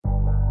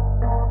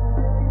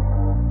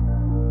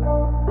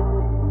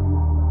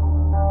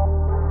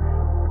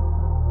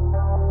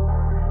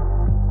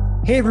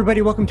Hey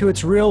everybody, welcome to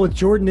It's Real with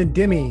Jordan and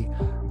Demi.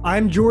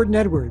 I'm Jordan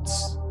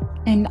Edwards.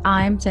 And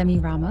I'm Demi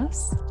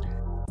Ramos.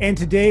 And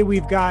today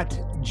we've got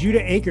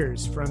Judah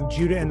Akers from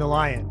Judah and the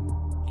Lion.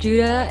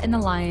 Judah and the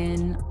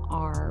Lion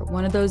are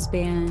one of those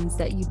bands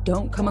that you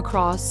don't come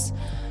across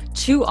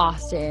too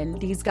often.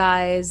 These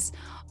guys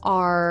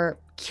are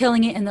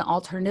killing it in the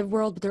alternative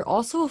world, but they're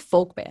also a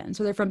folk band.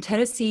 So they're from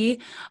Tennessee,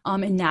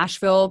 in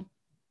Nashville.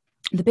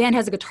 The band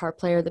has a guitar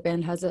player, the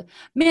band has a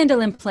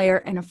mandolin player,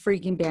 and a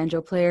freaking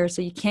banjo player.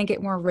 So you can't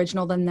get more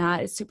original than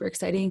that. It's super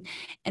exciting.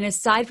 And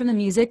aside from the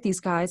music, these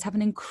guys have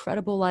an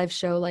incredible live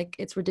show. Like,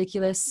 it's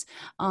ridiculous.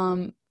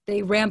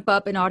 They ramp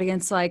up an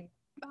audience like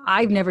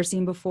I've never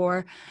seen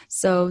before.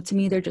 So to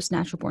me, they're just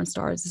natural born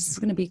stars. This is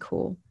going to be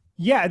cool.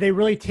 Yeah, they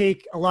really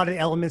take a lot of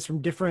elements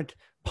from different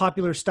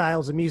popular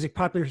styles of music,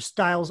 popular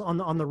styles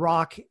on the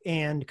rock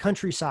and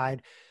country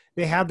side.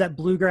 They have that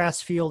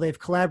bluegrass feel. They've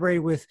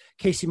collaborated with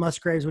Casey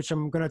Musgraves, which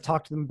I'm going to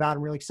talk to them about.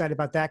 I'm really excited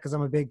about that because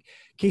I'm a big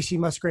Casey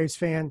Musgraves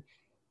fan.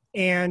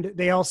 And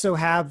they also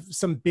have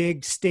some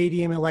big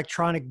stadium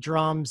electronic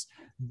drums,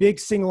 big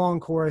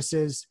sing-along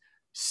choruses.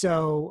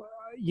 So,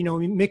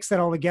 mix that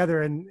all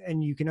together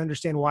and you can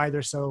understand why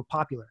they're so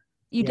popular.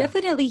 You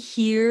definitely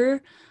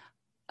hear,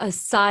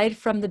 aside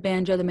from the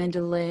banjo, the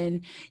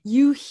mandolin,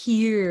 you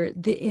hear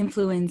the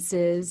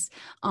influences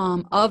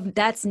of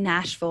that's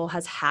Nashville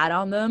has had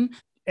on them.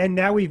 And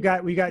now we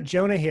got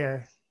Jonah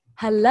here.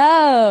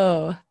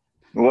 Hello.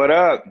 What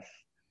up?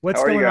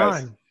 What's going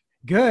on?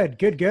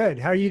 Good.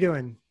 How are you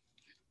doing?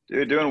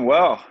 Dude, doing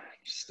well.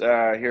 Just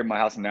here at my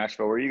house in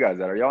Nashville. Where are you guys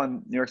at? Are y'all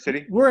in New York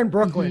City? We're in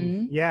Brooklyn.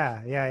 Mm-hmm.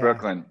 Yeah.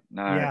 Brooklyn.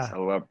 Nice. Yeah. I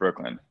love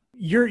Brooklyn.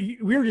 We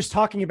were just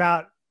talking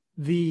about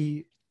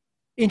the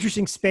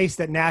interesting space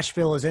that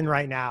Nashville is in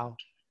right now,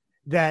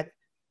 that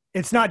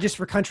it's not just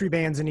for country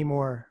bands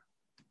anymore,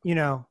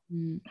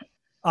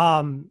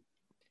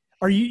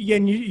 Are you,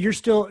 and you're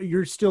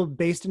still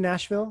based in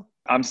Nashville?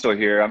 I'm still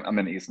here. I'm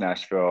in East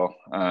Nashville.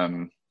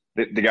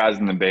 The guys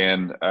in the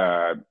band,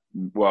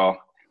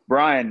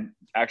 Brian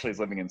actually is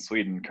living in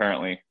Sweden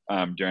currently,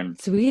 during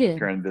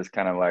this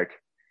kind of like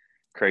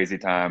crazy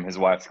time. His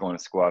wife's going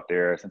to school out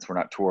there since we're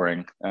not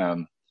touring.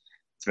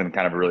 It's been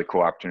kind of a really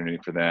cool opportunity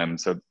for them.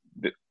 So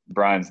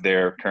Brian's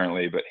there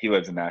currently, but he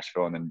lives in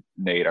Nashville. And then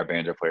Nate, our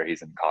banjo player,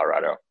 he's in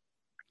Colorado.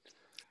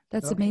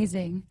 That's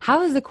amazing.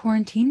 How has the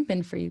quarantine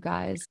been for you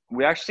guys?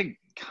 We actually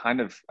kind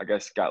of, I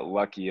guess, got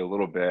lucky a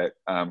little bit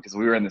because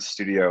we were in the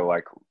studio,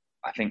 like,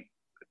 I think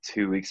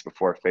 2 weeks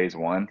before phase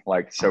one.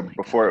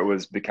 Before it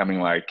was becoming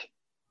like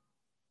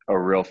a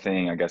real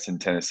thing, I guess, in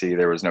Tennessee,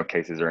 there was no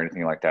cases or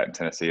anything like that in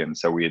Tennessee. And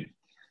so we had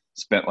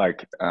spent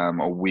like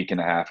a week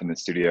and a half in the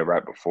studio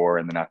right before.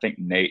 And then I think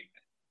Nate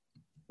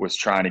was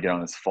trying to get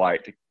on his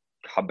flight to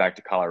come back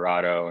to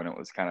Colorado. And it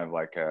was kind of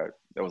like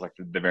it was like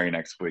the very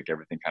next week,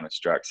 everything kind of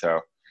struck. So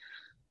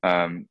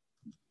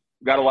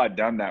got a lot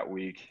done that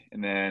week.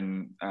 And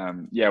then,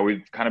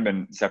 we've kind of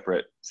been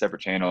separate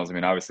channels. I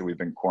mean, obviously we've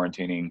been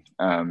quarantining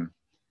and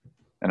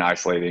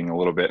isolating a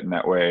little bit in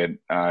that way.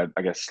 I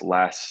guess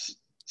last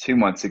 2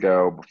 months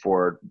ago,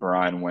 before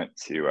Brian went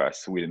to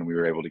Sweden, we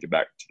were able to get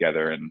back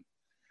together and,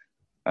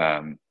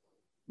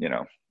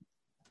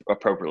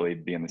 appropriately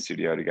be in the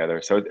studio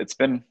together. So it's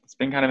been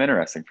kind of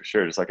interesting for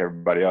sure, just like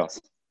everybody else.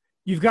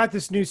 You've got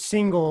this new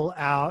single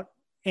out,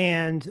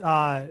 and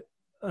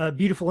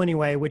Beautiful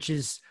Anyway, which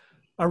is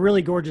a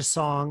really gorgeous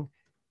song.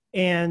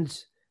 And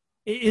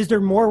is there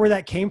more where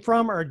that came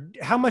from, or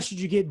how much did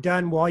you get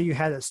done while you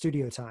had that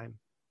studio time?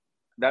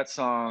 That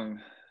song.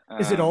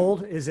 Is it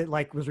old? Is it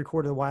like was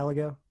recorded a while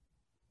ago?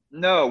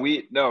 No,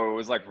 it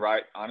was like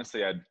right.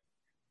 Honestly,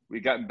 we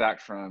gotten back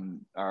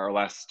from our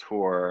last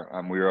tour.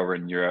 We were over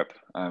in Europe,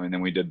 and then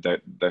we did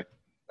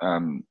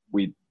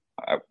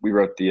we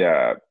wrote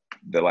the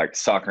like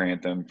soccer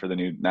anthem for the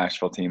new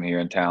Nashville team here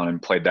in town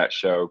and played that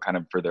show kind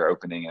of for their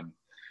opening.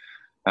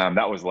 And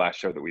that was the last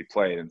show that we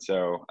played. And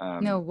so,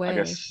 No way. I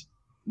guess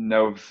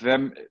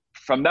November,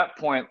 from that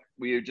point,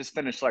 we had just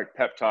finished like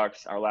Pep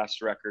Talks, our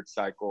last record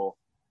cycle.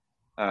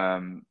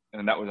 And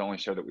that was the only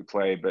show that we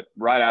played. But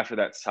right after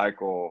that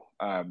cycle,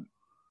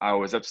 I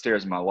was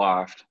upstairs in my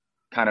loft,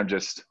 kind of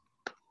just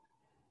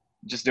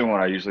doing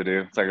what I usually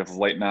do. It's like it was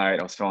late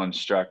night. I was feeling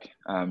struck,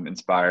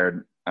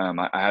 inspired.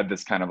 I had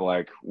this kind of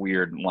like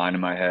weird line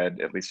in my head,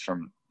 at least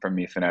from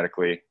me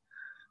phonetically,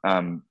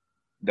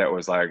 that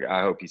was like,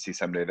 I hope you see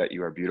someday that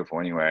you are beautiful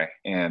anyway.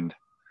 And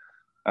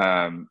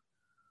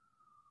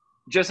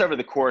just over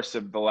the course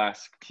of the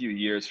last few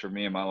years for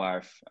me in my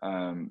life,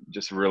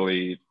 just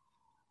really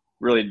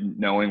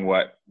knowing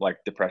what like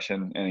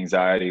depression and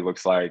anxiety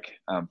looks like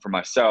for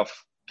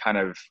myself, kind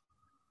of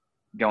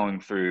going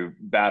through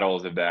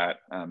battles of that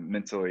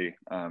mentally,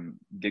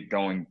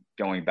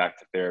 going back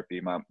to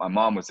therapy. My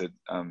mom was a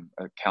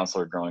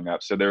counselor growing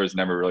up, so there was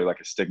never really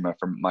like a stigma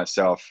for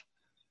myself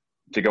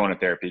to go into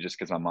therapy just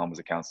because my mom was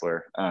a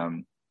counselor.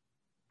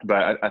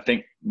 But I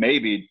think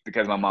maybe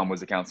because my mom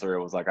was a counselor,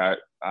 it was like I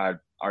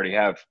already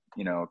have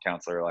a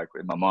counselor like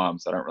with my mom,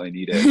 so I don't really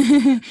need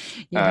it.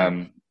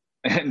 Yeah.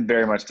 And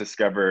very much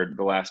discovered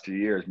the last few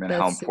years, man,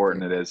 how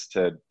important it is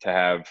to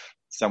have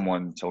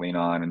someone to lean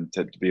on and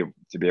to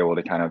be able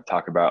to kind of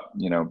talk about,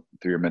 through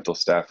your mental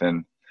stuff.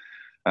 And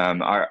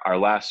our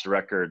last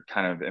record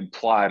kind of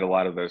implied a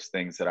lot of those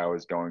things that I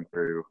was going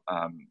through,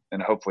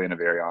 and hopefully in a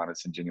very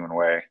honest and genuine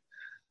way.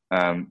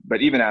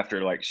 But even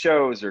after like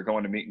shows or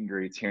going to meet and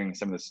greets, hearing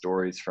some of the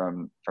stories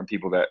from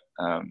people that,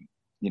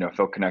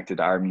 feel connected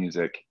to our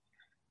music,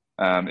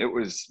 it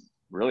was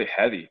really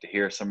heavy to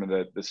hear some of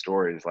the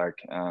stories. Like,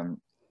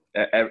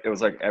 it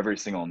was like every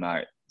single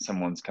night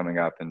someone's coming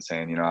up and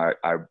saying,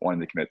 I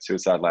wanted to commit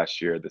suicide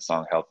last year. The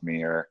song helped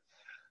me. Or,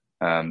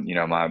 one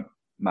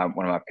of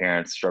my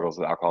parents struggles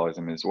with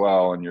alcoholism as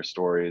well, and your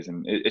stories.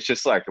 And it's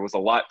just like, it was a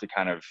lot to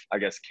kind of, I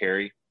guess,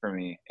 carry for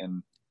me,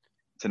 and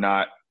to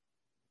not,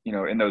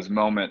 in those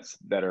moments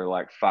that are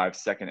like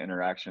 5-second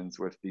interactions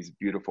with these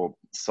beautiful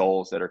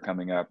souls that are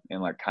coming up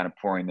and like kind of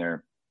pouring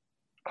their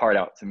heart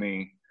out to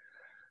me,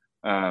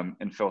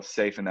 and feel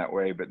safe in that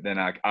way. But then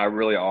I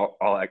really, all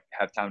I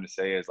have time to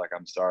say is like,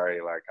 I'm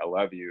sorry, like, I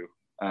love you.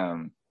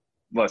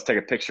 Let's take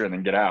a picture and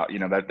then get out.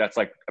 That's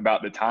like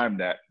about the time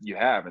that you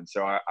have. And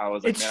so I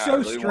was like, it's so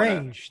really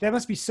strange. That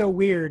must be so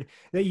weird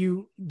that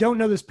you don't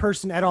know this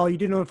person at all. You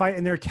didn't know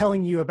and they're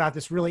telling you about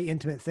this really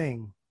intimate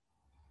thing.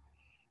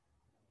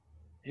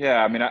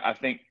 Yeah. I mean, I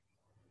think,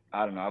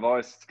 I don't know. I've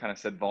always kind of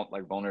said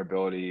like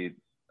vulnerability,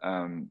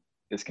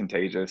 is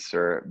contagious,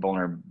 or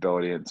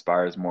vulnerability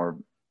inspires more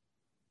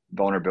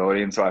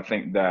vulnerability. And so I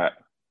think that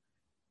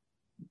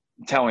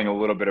telling a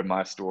little bit of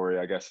my story,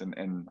 I guess,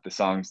 in the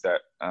songs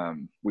that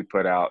we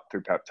put out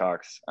through Pep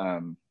Talks,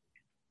 I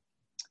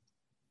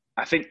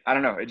think, I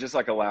don't know, it just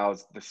like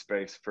allows the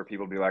space for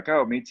people to be like,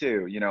 oh, me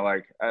too.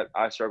 Like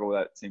I struggle with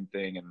that same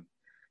thing. And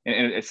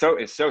it's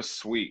so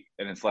sweet.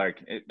 And it's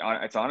like,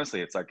 it's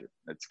honestly, it's like,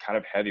 it's kind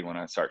of heavy when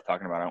I start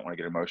talking about it. I don't want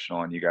to get emotional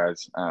on you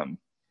guys.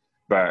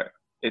 But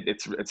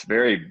it's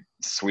very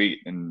sweet,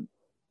 and,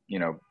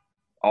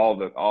 all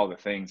the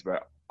things,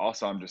 but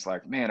also I'm just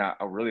like, man, I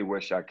really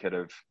wish I could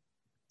have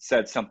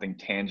said something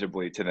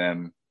tangibly to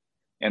them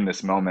in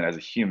this moment as a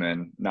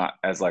human, not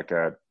as like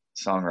a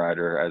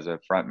songwriter, as a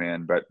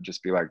frontman, but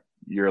just be like,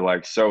 you're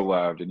like so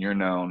loved and you're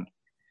known,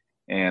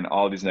 and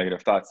all these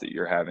negative thoughts that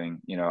you're having,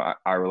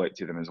 I relate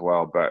to them as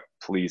well, but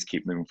please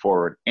keep moving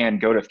forward and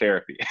go to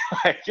therapy.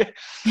 Like,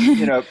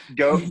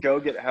 go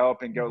get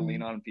help and go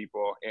lean on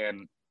people.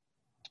 And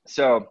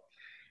so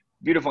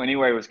Beautiful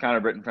Anyway was kind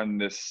of written from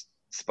this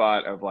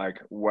spot of like,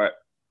 what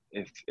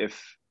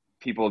if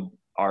people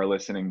are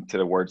listening to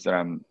the words that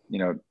I'm,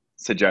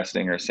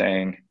 suggesting or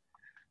saying.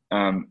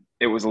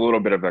 It was a little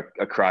bit of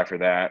a cry for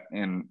that,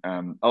 and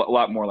a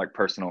lot more like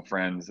personal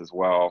friends as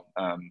well.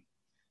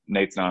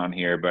 Nate's not on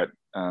here, but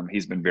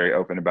he's been very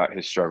open about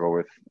his struggle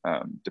with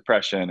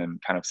depression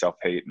and kind of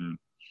self-hate and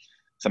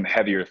some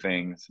heavier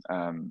things.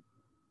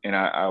 And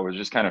I was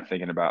just kind of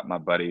thinking about my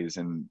buddies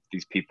and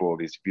these people,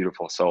 these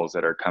beautiful souls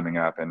that are coming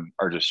up and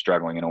are just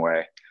struggling in a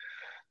way.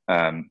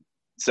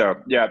 So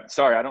yeah,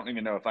 sorry, I don't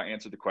even know if I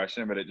answered the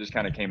question, but it just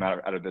kind of came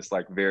out of this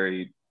like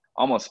very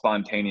almost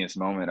spontaneous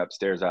moment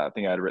upstairs. I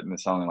think I had written the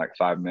song in like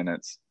 5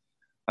 minutes,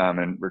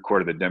 and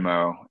recorded the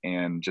demo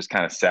and just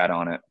kind of sat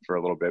on it for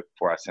a little bit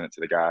before I sent it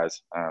to the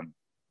guys.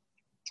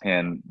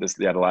 And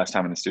the last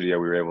time in the studio,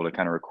 we were able to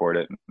kind of record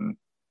it and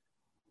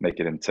make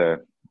it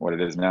into what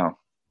it is now.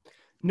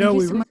 No,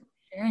 Thank you so much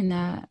for sharing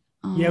that.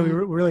 Yeah, we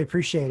really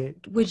appreciate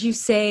it. Would you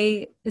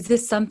say, is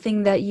this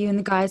something that you and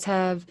the guys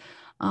have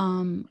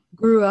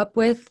grew up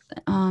with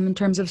in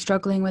terms of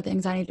struggling with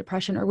anxiety,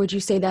 depression, or would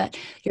you say that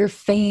your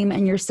fame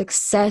and your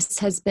success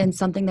has been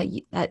something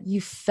that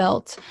you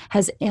felt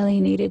has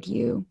alienated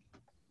you?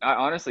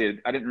 Honestly,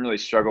 I didn't really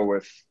struggle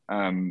with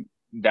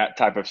that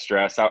type of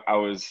stress. I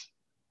was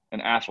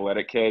an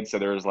athletic kid, so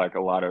there was like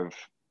a lot of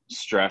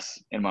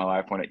stress in my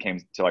life when it came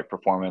to like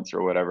performance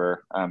or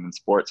whatever in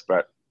sports,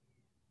 but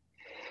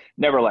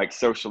never like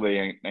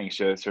socially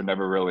anxious, or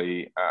never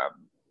really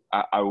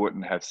I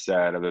wouldn't have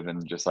said, other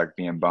than just like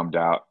being bummed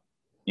out,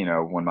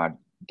 when my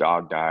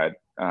dog died.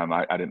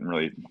 I didn't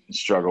really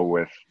struggle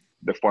with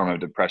the form of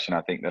depression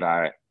I think that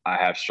I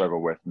have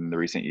struggled with in the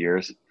recent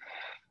years.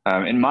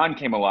 And mine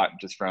came a lot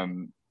just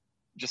from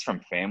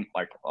family,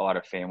 like a lot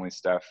of family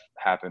stuff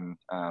happened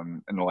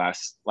in the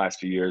last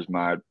few years.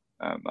 My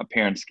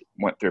parents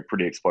went through a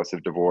pretty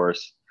explosive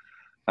divorce,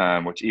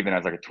 which even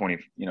as like a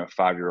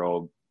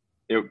 25-year-old,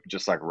 it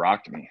just like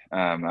rocked me.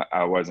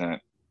 I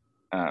wasn't,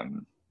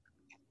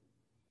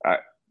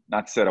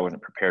 not to say I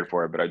wasn't prepared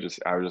for it, but I was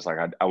just like,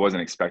 I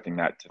wasn't expecting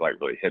that to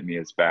like really hit me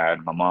as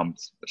bad. My mom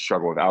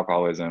struggled with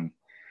alcoholism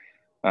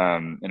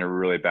in a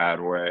really bad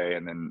way.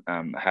 And then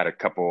I had a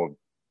couple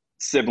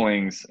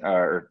siblings,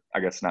 or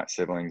I guess not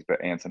siblings,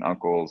 but aunts and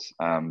uncles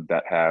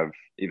that have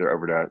either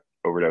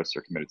overdosed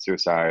or committed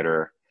suicide,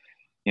 or,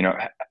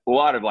 a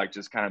lot of like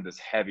just kind of this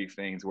heavy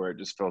things where it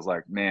just feels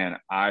like, man,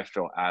 I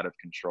feel out of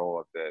control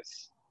of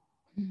this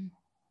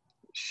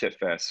shit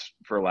fest,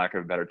 for lack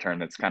of a better term,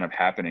 that's kind of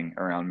happening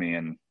around me.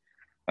 And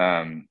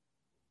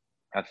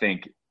I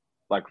think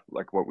like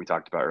what we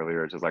talked about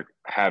earlier, is just like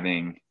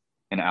having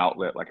an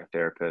outlet, like a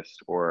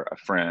therapist or a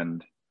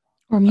friend,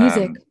 or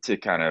music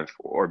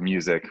or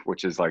music,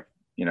 which is like,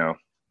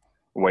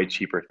 way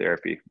cheaper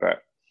therapy.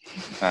 But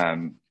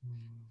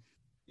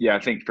yeah, I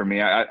think for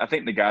me, I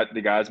think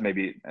the guys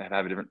maybe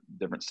have a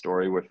different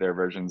story with their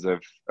versions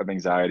of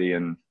anxiety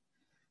and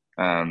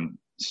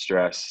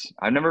stress.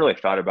 I've never really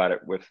thought about it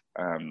with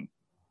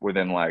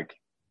within like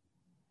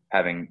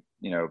having,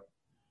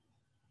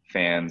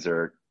 fans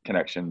or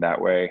connection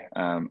that way.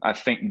 I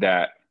think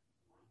that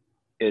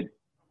it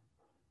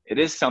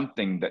is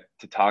something that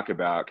to talk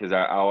about, because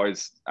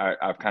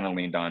I've kind of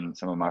leaned on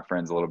some of my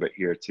friends a little bit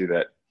here too,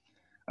 that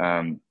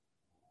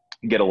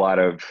get a lot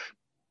of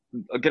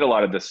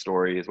the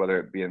stories, whether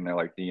it be in their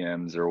like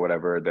DMs or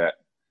whatever, that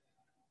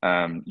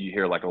you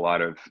hear like a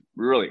lot of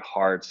really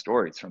hard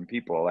stories from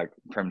people, like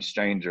from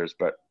strangers,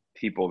 but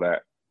people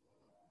that,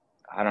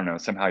 I don't know,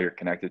 somehow you're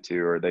connected to,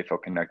 or they feel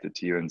connected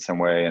to you in some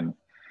way. And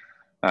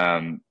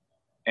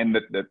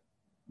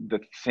the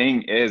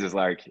thing is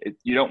like,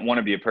 you don't want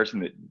to be a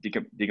person that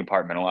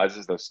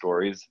decompartmentalizes those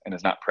stories and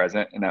is not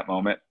present in that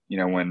moment.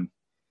 When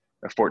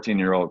a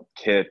 14-year-old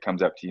kid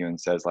comes up to you and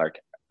says like,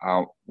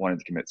 I wanted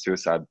to commit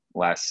suicide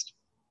last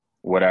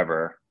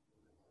whatever,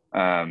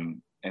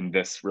 and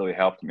this really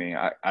helped me.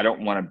 I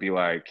don't want to be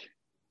like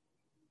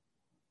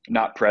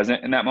not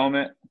present in that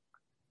moment,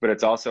 but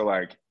it's also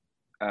like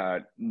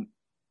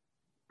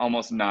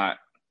almost not.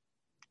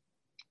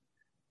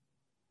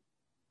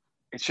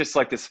 It's just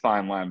like this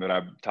fine line that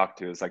I've talked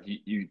to. It's like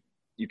you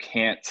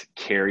can't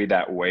carry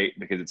that weight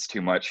because it's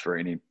too much for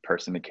any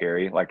person to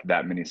carry, like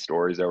that many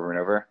stories over and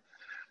over.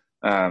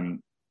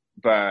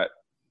 But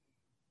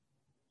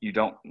you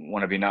don't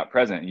want to be not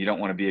present. You don't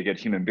want to be a good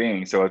human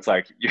being. So it's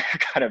like, you're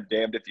kind of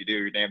damned if you do,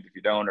 you're damned if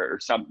you don't, or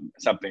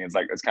something. It's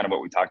like, it's kind of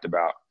what we talked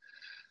about.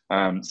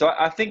 So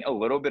I think a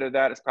little bit of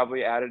that is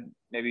probably added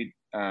maybe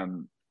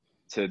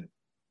to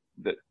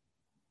the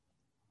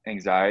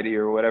anxiety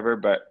or whatever,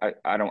 but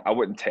I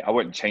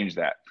wouldn't change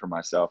that for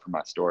myself, for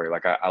my story.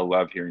 Like I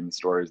love hearing the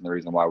stories, and the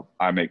reason why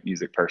I make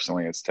music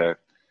personally is to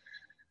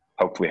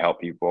hopefully help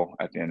people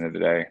at the end of the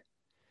day.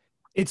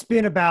 It's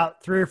been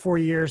about 3 or 4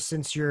 years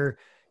since your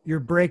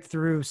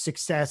breakthrough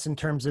success in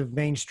terms of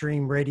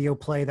mainstream radio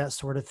play, that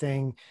sort of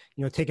thing.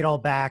 Take It All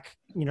Back,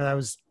 that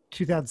was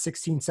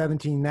 2016,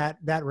 17,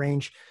 that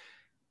range.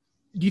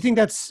 Do you think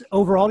that's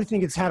overall, do you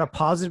think it's had a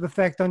positive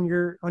effect on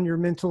your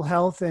mental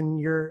health and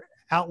your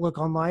outlook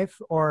on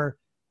life, or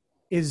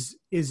do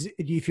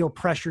you feel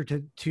pressure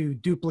to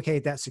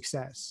duplicate that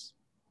success?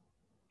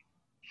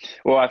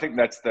 Well, I think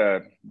that's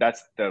the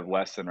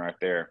lesson right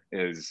there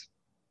is,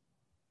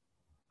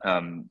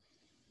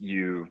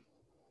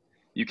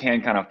 you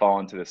can kind of fall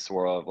into this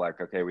swirl of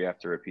like, okay, we have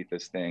to repeat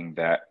this thing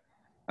that,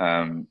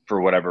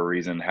 for whatever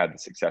reason had the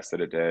success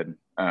that it did.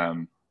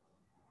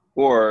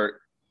 Or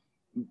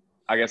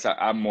I guess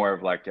I'm more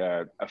of like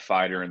a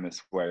fighter in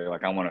this way.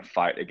 Like I want to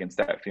fight against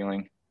that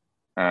feeling.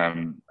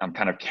 I'm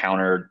kind of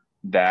countered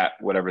that,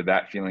 whatever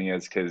that feeling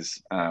is.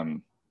 Cause,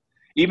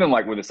 even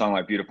like with a song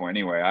like Beautiful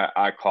Anyway,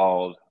 I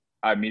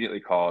immediately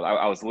called,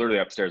 I was literally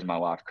upstairs in my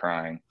loft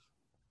crying.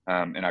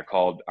 And I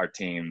called our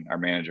team, our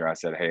manager. I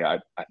said, hey, I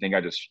think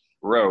I just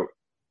wrote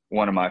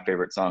one of my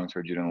favorite songs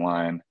for Judah and the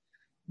Lion,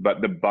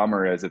 but the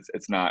bummer is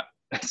it's not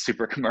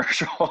super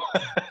commercial.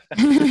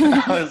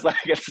 I was like,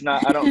 it's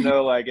not, I don't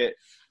know, like it,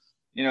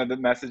 the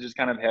message is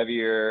kind of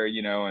heavier,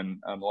 and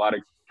a lot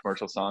of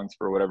commercial songs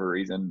for whatever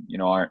reason,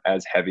 aren't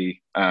as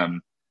heavy.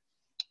 And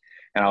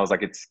I was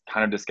like, it's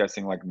kind of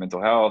discussing like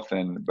mental health,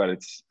 but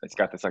it's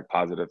got this like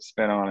positive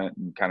spin on it,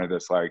 and kind of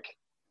this like,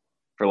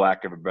 for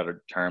lack of a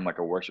better term, like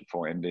a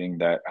worshipful ending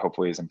that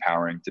hopefully is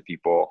empowering to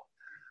people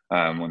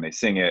when they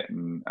sing it.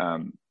 And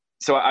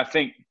so I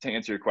think, to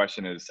answer your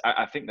question, is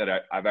I think that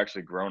I've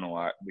actually grown a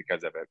lot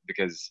because of it,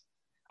 because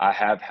I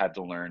have had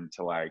to learn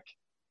to like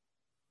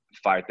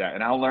fight that.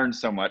 And I learned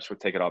so much with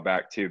Take It All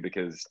Back too,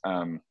 because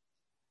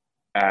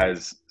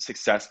as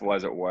successful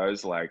as it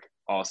was, like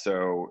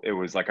also it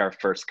was like our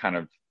first kind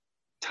of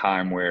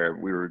time where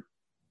we were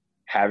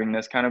having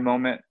this kind of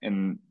moment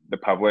in the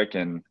public,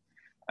 and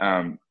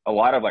a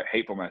lot of like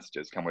hateful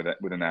messages come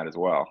within that as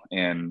well.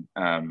 And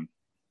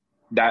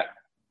that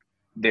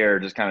there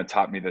just kind of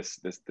taught me the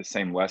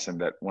same lesson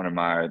that one of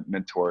my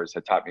mentors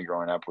had taught me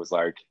growing up, was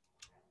like,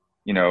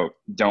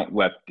 don't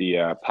let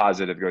the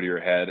positive go to your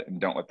head, and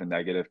don't let the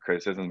negative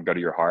criticism go to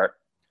your heart.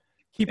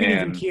 Keep it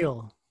even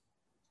keel.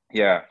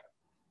 Yeah.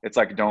 It's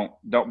like,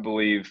 don't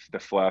believe the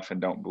fluff,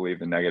 and don't believe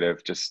the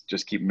negative.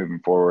 Just keep moving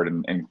forward,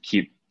 and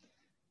keep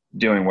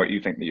doing what you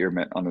think that you're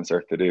meant on this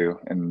earth to do,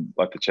 and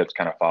let the chips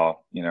kind of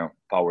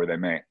fall where they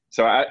may.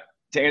 So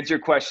to answer your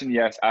question,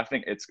 yes, I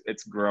think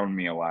it's grown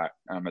me a lot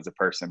as a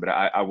person, but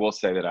I will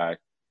say that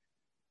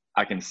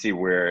I can see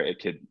where it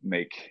could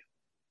make,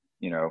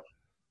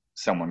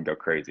 someone go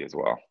crazy as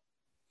well.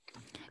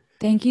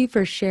 Thank you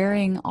for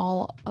sharing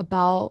all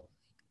about,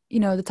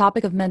 the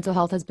topic of mental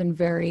health has been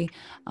very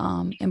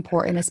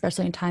important,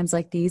 especially in times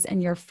like these.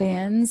 And your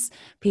fans,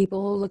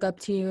 people who look up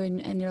to you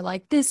and you're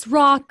like, this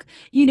rock,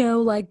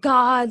 like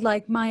God,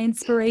 like my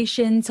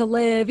inspiration to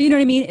live. You know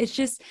what I mean?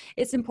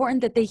 It's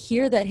important that they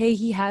hear that, hey,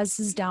 he has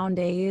his down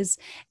days.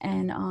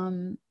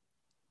 And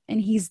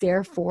and he's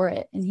there for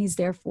it, and he's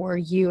there for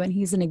you, and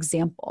he's an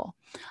example.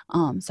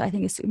 So I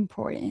think it's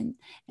important,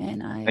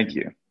 and Thank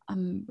you.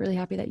 I'm really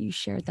happy that you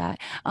shared that.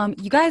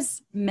 You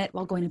guys met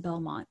while going to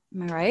Belmont,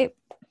 am I right?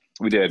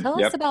 We did.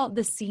 Tell us about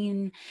the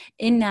scene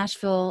in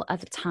Nashville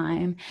at the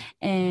time,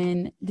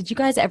 and did you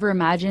guys ever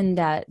imagine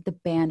that the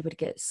band would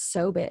get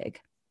so big?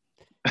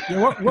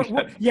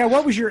 Yeah,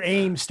 what was your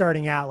aim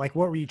starting out? Like,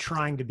 what were you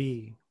trying to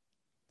be?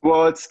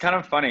 Well, it's kind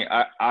of funny.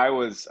 I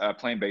was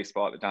playing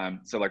baseball at the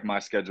time, so like my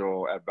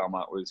schedule at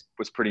Belmont was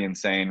pretty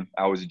insane.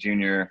 I was a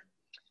junior,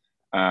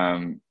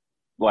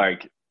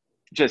 like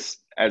just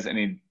as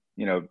any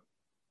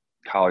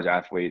college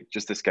athlete,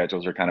 just the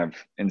schedules are kind of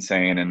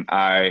insane. And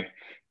I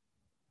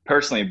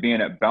personally,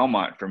 being at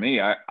Belmont, for me,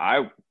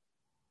 I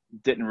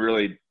didn't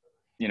really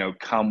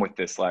come with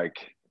this like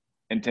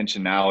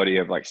intentionality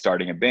of like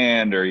starting a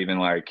band, or even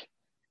like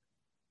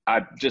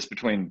just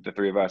between the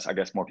three of us, I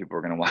guess more people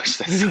are going to watch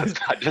this. So it's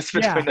not just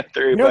between the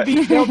three, there'll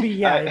but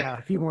be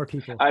a few more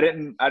people. I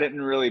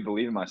didn't really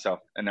believe in myself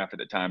enough at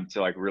the time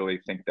to like really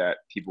think that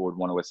people would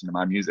want to listen to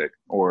my music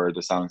or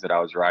the songs that I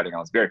was writing. I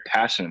was very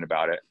passionate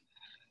about it.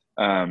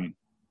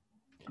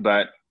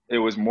 But it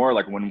was more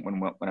like when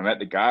I met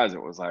the guys,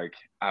 it was like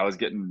I was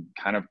getting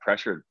kind of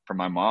pressured from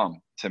my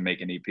mom to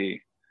make an EP.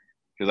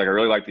 Because like, I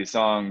really like these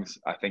songs.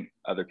 I think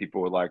other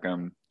people would like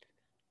them.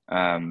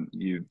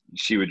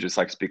 She would just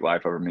like speak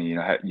life over me.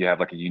 You have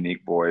like a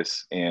unique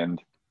voice,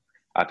 and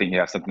I think you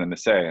have something to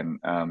say.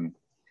 And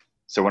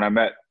so when I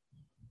met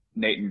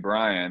Nate and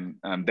Brian,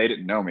 they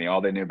didn't know me.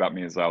 All they knew about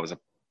me is I was a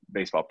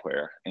baseball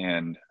player.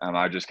 And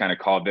I just kind of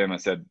called them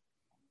and said,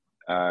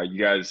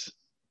 you guys,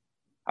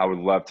 I would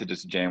love to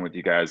just jam with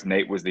you guys.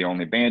 Nate was the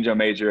only banjo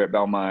major at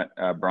Belmont.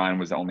 Brian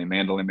was the only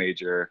mandolin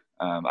major.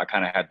 I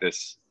kind of had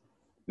this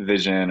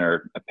vision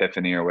or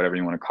epiphany or whatever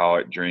you want to call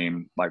it,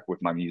 dream, like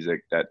with my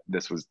music, that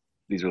these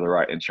were the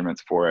right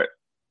instruments for it.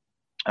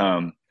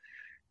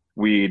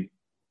 We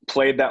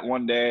played that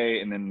one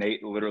day, and then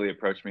Nate literally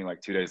approached me like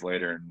 2 days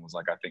later and was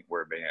like, I think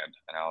we're a band.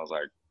 And I was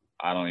like,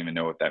 I don't even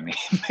know what that means.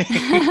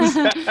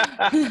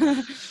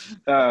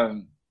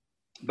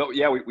 But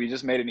yeah, we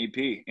just made an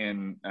EP,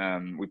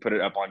 and we put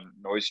it up on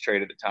Noise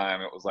Trade at the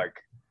time. It was like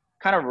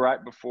kind of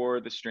right before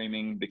the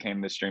streaming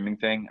became the streaming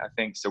thing, I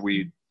think. So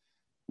we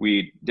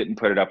didn't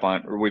put it up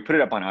on, or we put it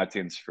up on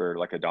iTunes for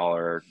like $1,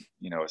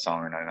 a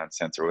song, or 99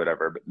 cents or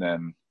whatever. But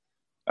then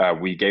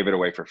we gave it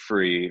away for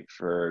free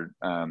for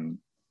an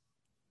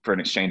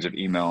exchange of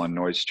email and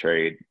Noise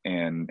Trade,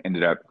 and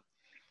ended up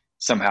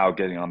somehow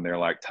getting on their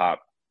like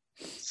top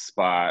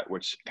spot,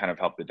 which kind of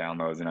helped the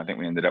downloads. And I think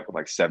we ended up with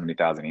like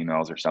 70,000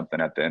 emails or something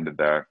at the end of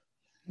the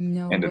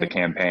the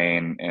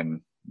campaign.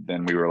 And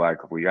then we were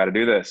like, we got to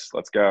do this,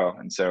 let's go.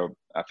 And so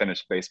I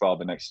finished baseball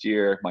the next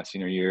year, my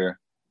senior year.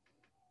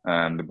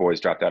 The boys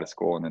dropped out of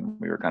school, and then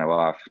we were kind of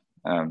off.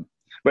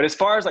 But as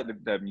far as like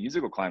the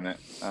musical climate,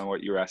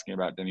 what you were asking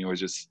about, Demi,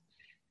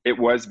 it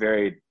was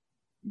very,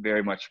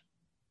 very much,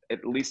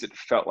 at least it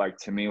felt like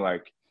to me,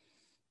 like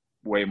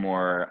way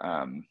more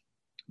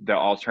the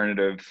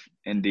alternative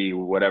indie,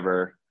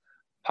 whatever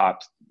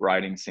pop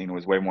writing scene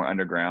was way more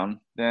underground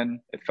then.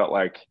 It felt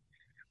like,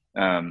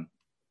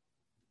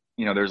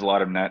 there's a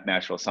lot of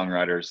Nashville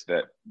songwriters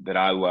that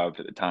I loved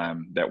at the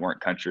time that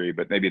weren't country,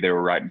 but maybe they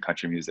were writing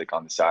country music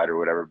on the side or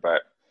whatever.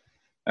 But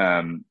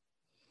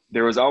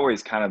there was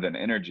always kind of an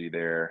energy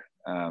there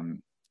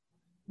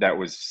that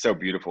was so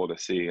beautiful to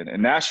see.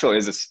 And Nashville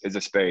is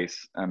a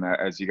space,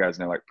 as you guys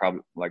know, like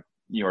probably like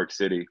New York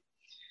City.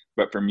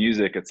 But for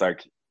music, it's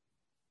like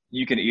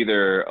you can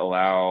either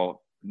allow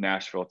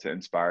Nashville to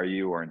inspire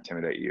you or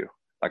intimidate you.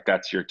 Like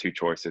that's your two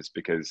choices,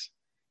 because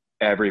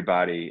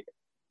everybody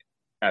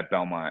at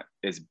Belmont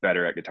is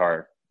better at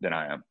guitar than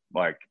I am.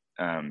 Like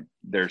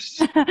there's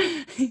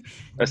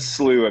a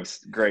slew of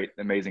great,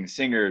 amazing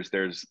singers.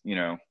 There's,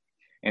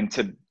 and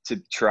to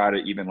try to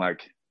even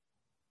like,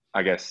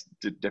 I guess,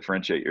 to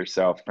differentiate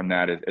yourself from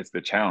that, it's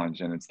the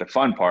challenge, and it's the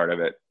fun part of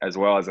it as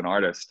well as an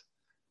artist.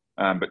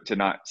 But to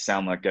not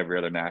sound like every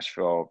other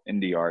Nashville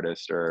indie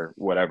artist or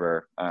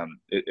whatever,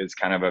 is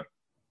kind of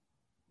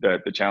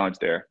the challenge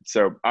there.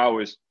 So I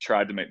always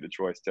tried to make the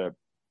choice to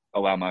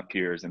allow my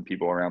peers and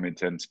people around me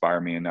to inspire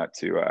me, and not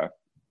to,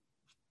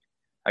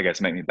 I guess,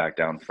 make me back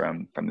down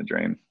from the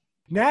dream.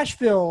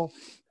 Nashville,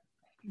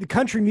 the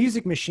country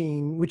music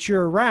machine, which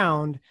you're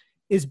around,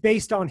 is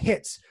based on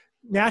hits.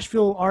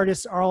 Nashville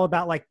artists are all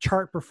about like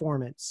chart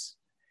performance.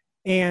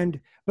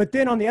 But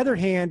then on the other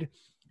hand,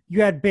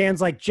 you had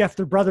bands like Jeff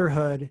the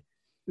Brotherhood,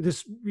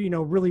 this,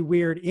 really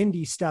weird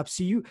indie stuff.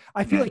 So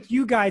I feel like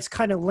you guys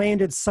kind of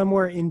landed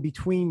somewhere in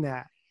between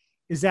that.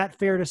 Is that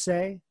fair to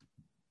say?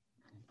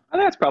 I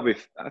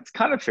think that's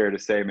kind of fair to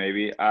say,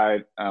 maybe. I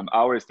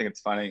always think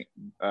it's funny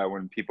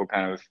when people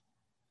kind of,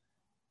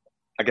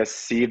 I guess,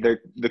 see the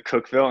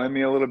Cookville in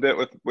me a little bit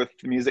with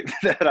the music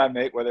that I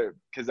make,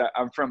 because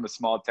I'm from a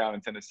small town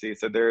in Tennessee.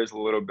 So there is a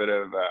little bit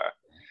of,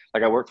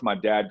 like I worked for my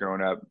dad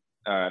growing up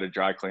at a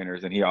dry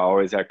cleaners, and he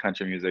always had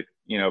country music,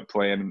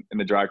 playing in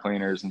the dry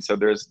cleaners. And so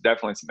there's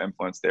definitely some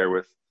influence there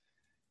with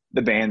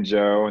the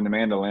banjo and the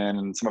mandolin,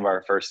 and some of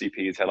our first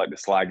EPs had like the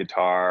slide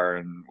guitar,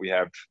 and we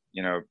have,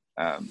 you know,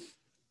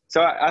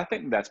 so I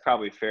think that's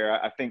probably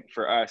fair. I think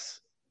for us,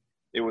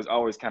 it was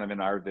always kind of in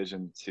our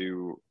vision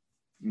to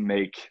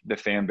make the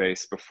fan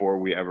base before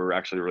we ever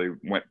actually really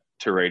went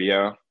to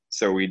radio.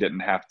 So we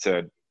didn't have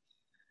to,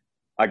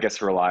 I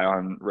guess, rely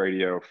on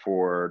radio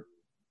for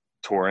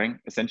touring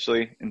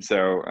essentially. And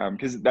so,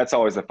 cause that's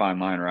always a fine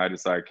line, right?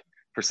 It's like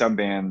for some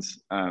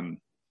bands,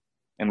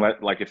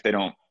 like if they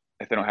don't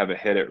have a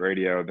hit at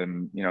radio,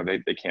 then, you know,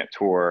 they can't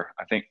tour.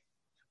 I think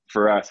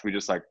for us, we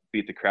just like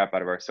beat the crap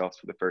out of ourselves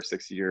for the first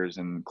 6 years.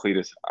 And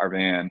Cletus, our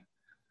van,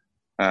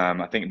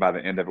 I think by the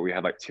end of it, we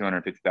had like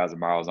 250,000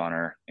 miles on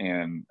her,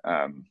 and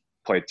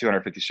played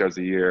 250 shows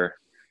a year,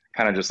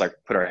 kind of just like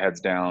put our heads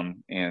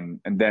down. And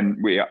then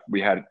we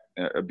had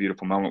a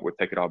beautiful moment with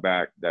Take It All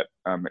Back that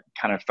it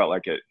kind of felt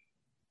like it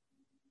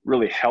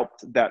really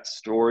helped that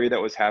story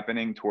that was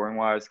happening touring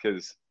wise.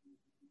 Cause,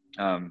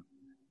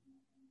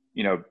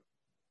 you know,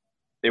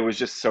 it was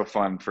just so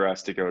fun for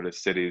us to go to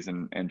cities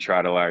and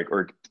try to like,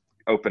 or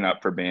open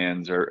up for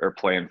bands or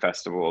play in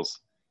festivals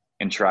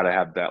and try to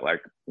have that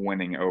like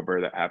winning over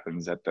that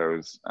happens at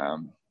those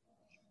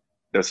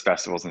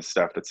festivals and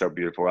stuff. That's so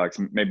beautiful. Like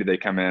maybe they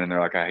come in and they're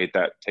like, I hate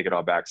that Take It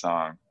All Back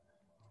song.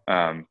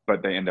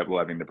 But they end up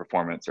loving the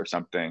performance or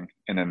something.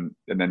 And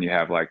then you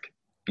have like,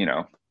 you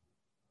know,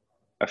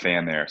 a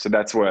fan there. So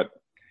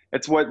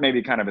it's what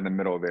maybe kind of in the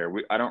middle there.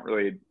 I don't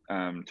really,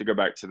 to go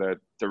back to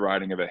the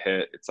writing of a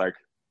hit. It's like,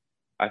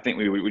 I think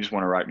we just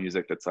want to write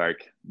music that's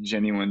like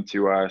genuine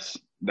to us.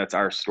 That's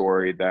our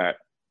story, that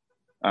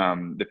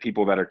the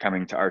people that are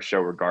coming to our show,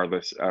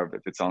 regardless of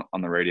if it's on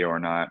the radio or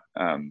not,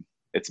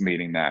 it's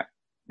meeting that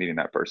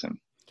person.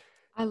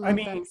 I love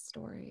that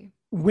story.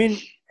 When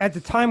at the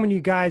time when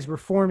you guys were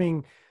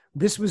forming,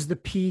 this was the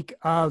peak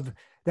of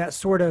that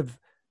sort of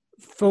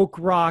folk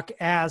rock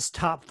as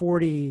top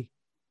 40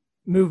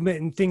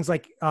 movement and things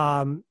like,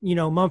 you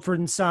know, Mumford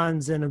and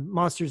Sons and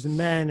Monsters and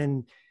Men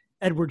and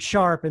Edward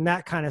Sharpe and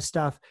that kind of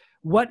stuff.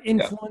 What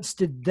influence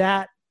did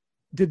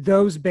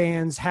those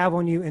bands have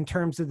on you in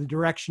terms of the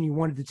direction you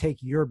wanted to take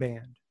your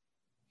band?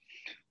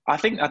 I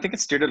think it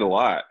steered it a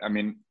lot. I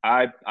mean,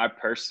 I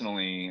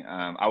personally,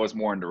 I was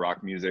more into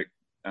rock music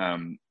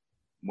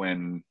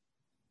when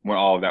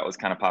all of that was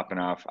kind of popping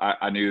off.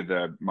 I knew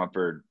the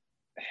Mumford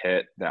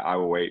hit, that I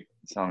Will Wait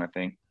song, I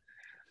think.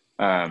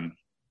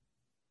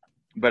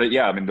 But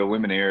yeah, I mean, the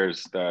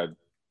Lumineers, the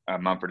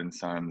Mumford and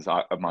Sons,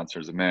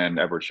 Monsters of Men,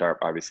 Edward Sharpe,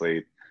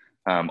 obviously,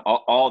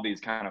 all these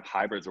kind of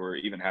hybrids were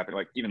even happening.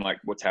 Like even like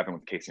what's happened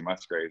with Casey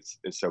Musgraves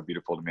is so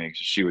beautiful to me.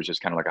 She was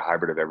just kind of like a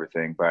hybrid of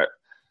everything. But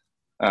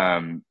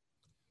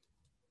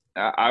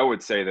I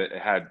would say that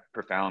it had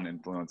profound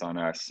influence on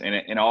us,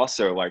 and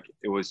also like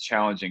it was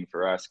challenging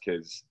for us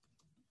because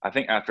I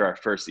think after our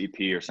first EP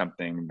or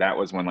something, that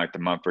was when like the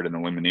Mumford and the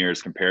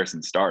Lumineers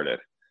comparison started,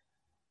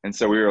 and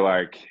so we were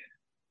like,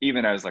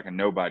 even as like a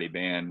nobody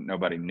band,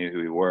 nobody knew who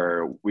we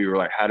were. We were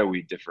like, how do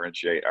we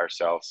differentiate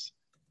ourselves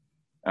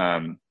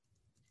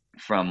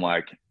from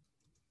like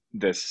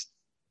this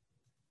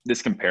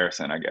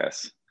comparison, I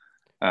guess.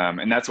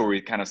 And that's where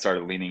we kind of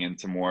started leaning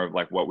into more of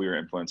like what we were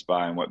influenced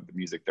by and what the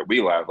music that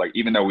we love. Like,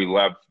 even though we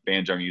love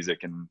banjo music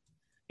and,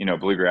 you know,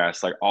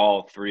 bluegrass, like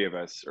all three of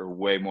us are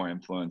way more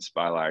influenced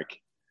by like,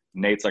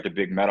 Nate's like a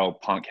big metal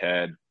punk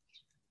head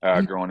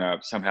growing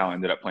up, somehow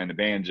ended up playing the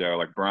banjo.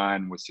 Like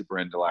Brian was super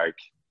into like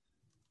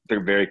the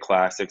very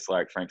classics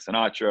like Frank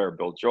Sinatra or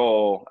Bill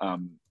Joel,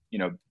 you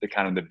know, the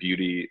kind of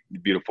the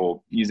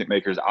beautiful music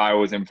makers. I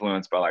was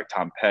influenced by like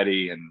Tom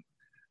Petty and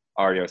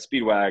REO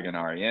Speedwagon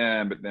and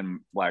REM, but then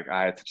like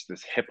I had such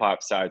this hip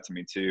hop side to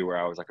me too, where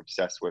I was like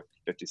obsessed with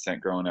 50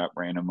 Cent growing up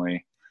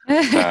randomly.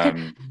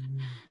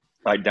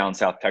 Like down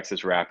South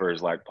Texas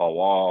rappers like Paul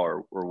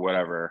Wall or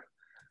whatever.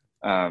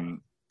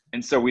 And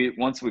so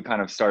once we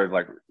kind of started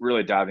like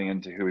really diving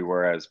into who we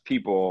were as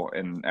people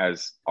and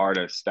as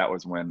artists, that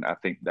was when I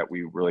think that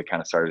we really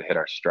kind of started to hit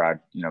our stride,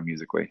 you know,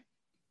 musically.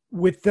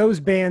 With those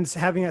bands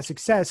having that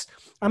success,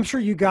 I'm sure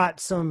you got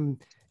some,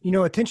 you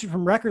know, attention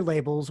from record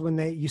labels when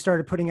you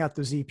started putting out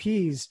those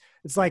EPs.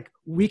 It's like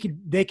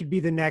they could be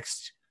the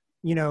next,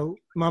 you know,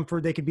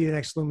 Mumford, they could be the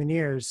next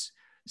Lumineers.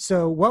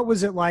 So what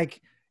was it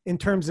like in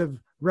terms of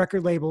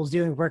record labels,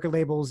 dealing with record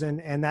labels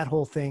and that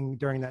whole thing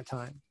during that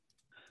time?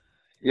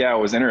 Yeah, it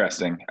was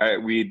interesting.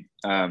 Because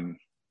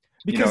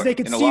you know, they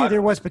could see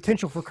there was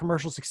potential for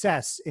commercial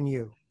success in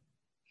you.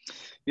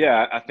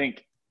 Yeah, I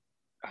think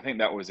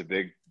that was a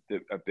big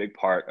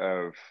part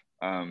of,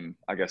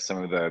 I guess,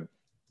 some of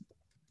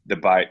the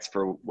bites,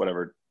 for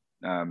whatever,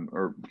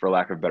 or for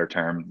lack of a better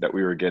term, that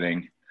we were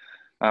getting.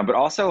 But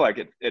also, like,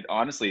 it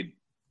honestly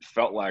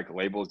felt like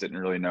labels didn't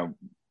really know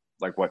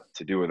like what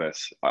to do with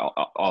us.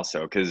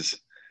 Also, because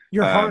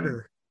you're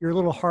harder. You're a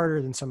little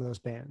harder than some of those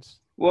bands.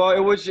 Well, it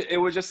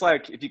was just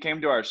like, if you came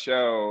to our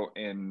show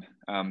and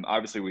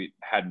obviously we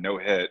had no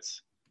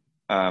hits,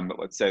 but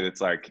let's say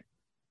it's like,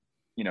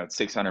 you know,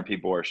 600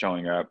 people are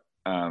showing up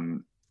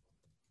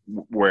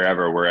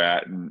wherever we're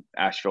at in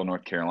Asheville,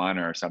 North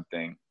Carolina or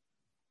something.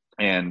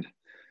 And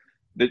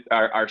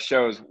our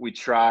shows, we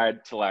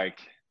tried to like,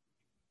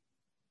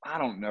 I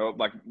don't know,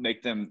 like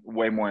make them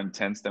way more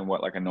intense than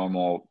what like a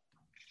normal,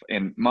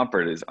 and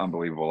Mumford is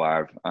unbelievable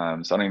live.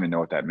 So I don't even know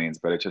what that means,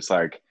 but it's just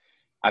like,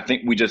 I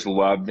think we just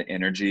love the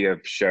energy of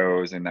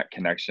shows and that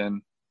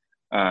connection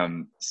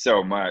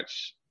so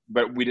much,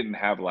 but we didn't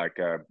have like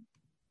a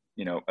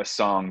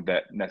song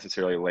that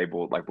necessarily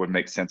labeled like would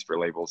make sense for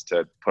labels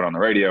to put on the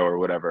radio or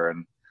whatever.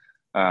 And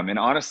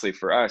honestly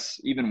for us,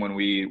 even when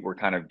we were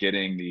kind of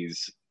getting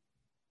these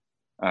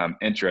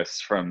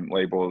interests from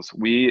labels,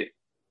 we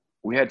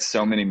had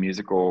so many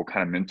musical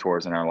kind of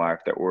mentors in our life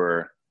that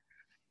were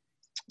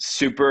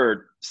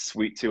super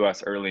sweet to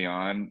us early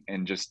on,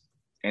 and just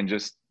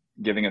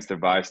giving us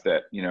advice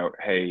that,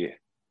 hey,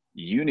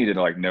 you need to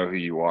like know who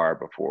you are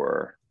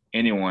before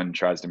anyone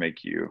tries to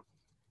make you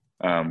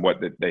what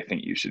they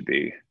think you should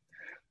be.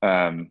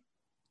 And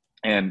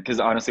because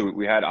honestly,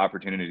 we had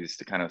opportunities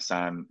to kind of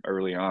sign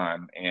early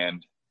on,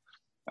 and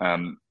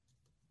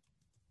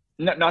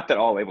not that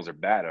all labels are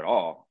bad at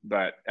all,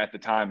 but at the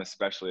time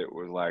especially, it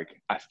was like,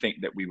 I think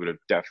that we would have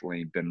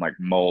definitely been like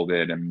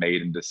molded and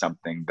made into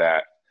something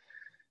that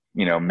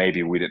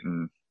maybe we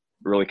didn't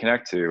really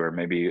connect to, or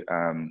maybe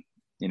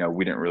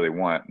we didn't really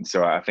want. And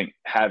so I think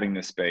having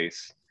the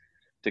space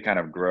to kind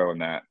of grow in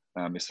that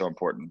is so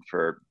important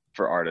for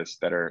artists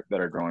that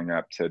are growing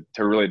up to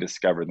really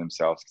discover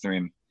themselves.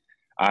 Because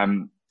I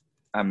mean,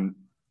 I'm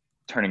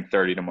turning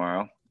 30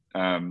 tomorrow.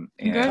 And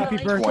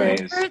Happy birthday!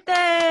 20s.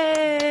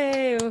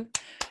 Birthday!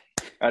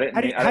 I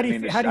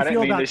didn't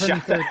mean to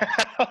shout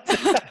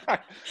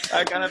that.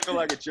 I kind of feel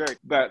like a jerk,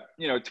 but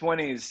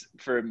 20s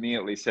for me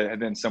at least had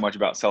been so much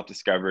about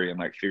self-discovery and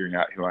like figuring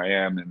out who I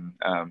am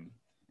and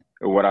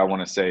what I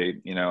want to say,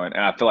 and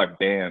I feel like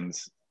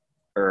bands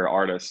or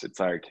artists, it's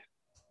like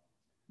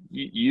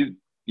you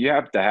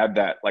have to have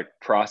that like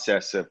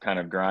process of kind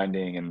of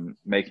grinding and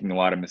making a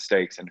lot of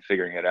mistakes and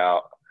figuring it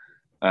out,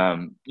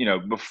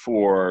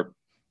 before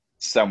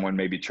someone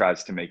maybe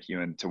tries to make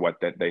you into what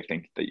that they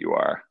think that you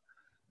are.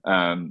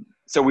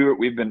 So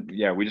we've been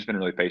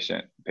really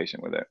patient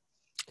with it.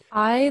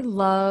 I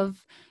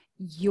love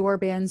your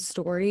band's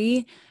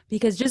story,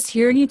 because just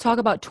hearing you talk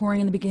about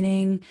touring in the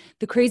beginning,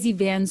 the crazy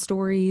van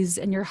stories,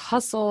 and your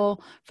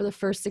hustle for the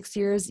first 6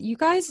 years, you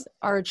guys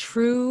are a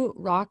true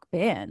rock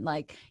band.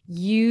 Like,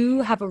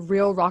 you have a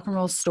real rock and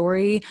roll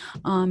story.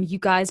 You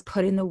guys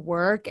put in the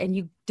work, and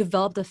you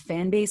developed a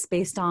fan base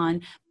based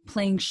on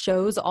playing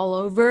shows all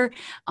over.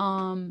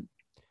 And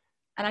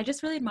I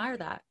just really admire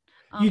that.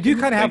 You do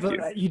kind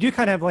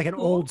of have like an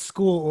old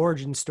school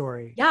origin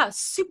story. Yeah,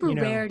 super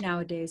rare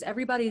nowadays.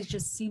 Everybody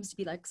just seems to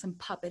be like some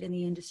puppet in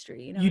the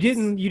industry. You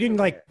didn't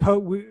like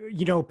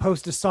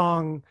post a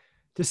song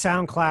to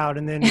SoundCloud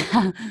and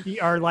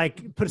then or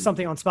like put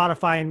something on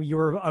Spotify and you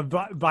were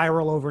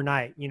viral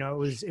overnight. It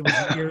was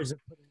years of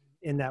putting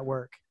in that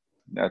work.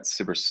 That's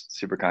super,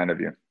 super kind of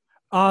you.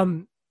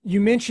 You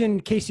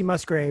mentioned Kacey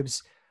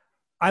Musgraves.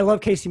 I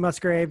love Kacey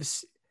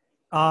Musgraves.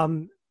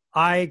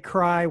 I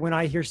cry when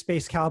I hear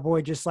Space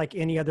Cowboy, just like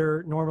any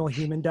other normal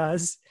human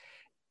does.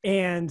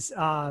 And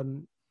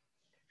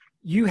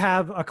you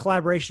have a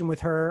collaboration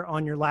with her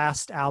on your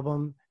last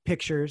album,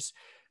 Pictures.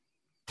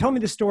 Tell me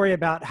the story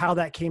about how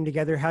that came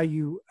together, how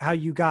you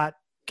got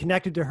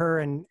connected to her,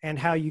 and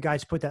how you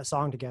guys put that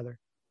song together.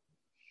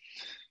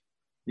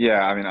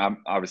 Yeah, I mean,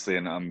 I'm obviously,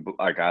 and I'm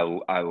like, I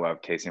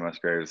love Kacey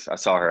Musgraves. I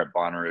saw her at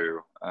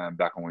Bonnaroo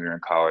back when we were in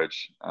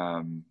college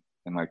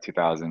in like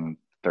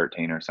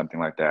 2013 or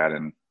something like that,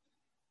 and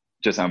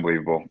just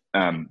unbelievable.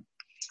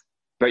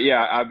 But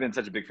yeah, I've been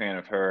such a big fan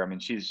of her. I mean,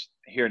 she's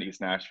here in East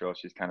Nashville.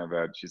 She's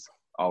she's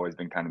always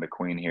been kind of the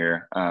queen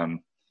here.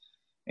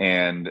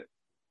 And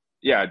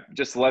yeah,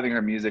 just loving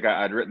her music.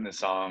 I'd written this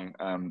song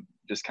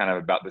just kind of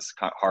about this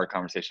hard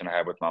conversation I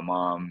had with my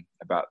mom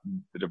about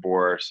the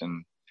divorce.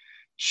 And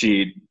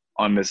she,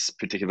 on this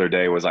particular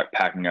day, was like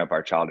packing up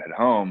our childhood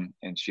home.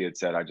 And she had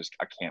said, I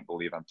can't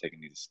believe I'm taking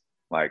these,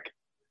 like,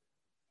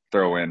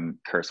 throw in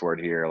curse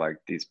word here, like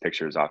these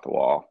pictures off the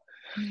wall.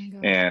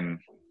 And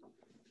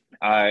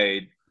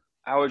I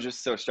was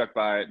just so struck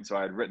by it. And so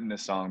I had written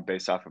this song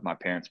based off of my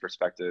parents'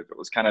 perspective. It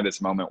was kind of this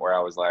moment where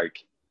I was like,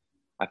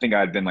 I think I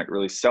had been like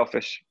really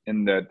selfish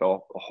in the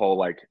whole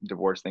like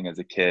divorce thing as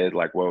a kid,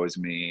 like woe is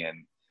me,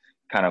 and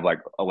kind of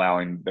like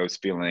allowing those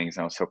feelings.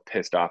 And I was so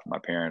pissed off at my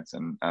parents.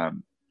 And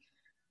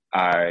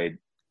I,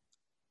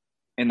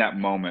 in that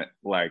moment,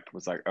 like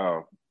was like,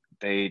 oh,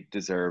 they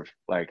deserve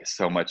like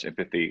so much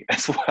empathy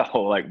as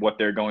well. Like what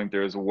they're going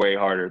through is way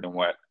harder than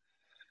what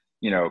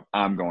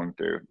I'm going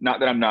through.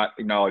 Not that I'm not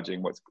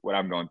acknowledging what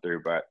I'm going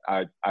through, but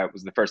I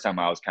was the first time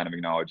I was kind of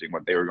acknowledging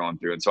what they were going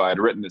through. And so I had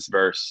written this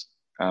verse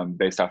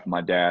based off of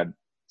my dad's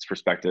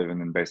perspective and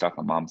then based off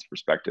my mom's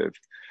perspective.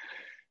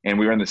 And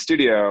we were in the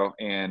studio,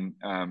 and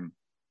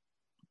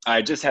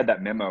I just had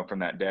that memo from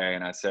that day.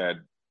 And I was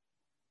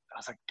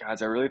like,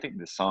 guys, I really think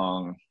this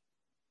song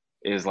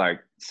is like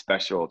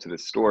special to the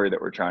story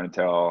that we're trying to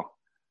tell,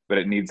 but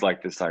it needs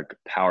like this like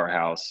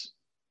powerhouse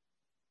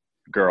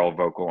girl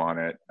vocal on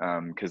it,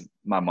 because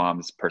my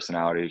mom's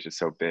personality is just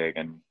so big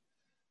and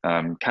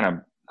kind of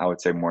I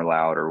would say more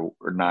loud, or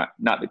not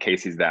that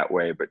Casey's that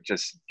way, but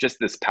just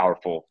this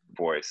powerful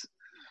voice.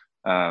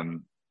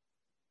 And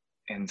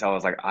so I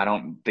was like, I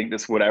don't think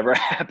this would ever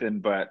happen,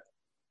 but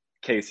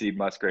Casey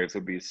Musgraves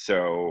would be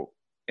so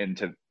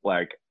into,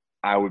 like,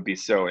 I would be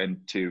so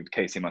into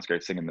Casey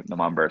Musgraves singing the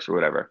Mom verse or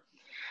whatever.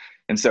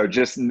 And so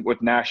just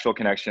with Nashville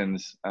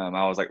connections,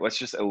 I was like, let's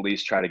just at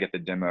least try to get the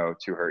demo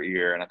to her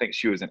ear. And I think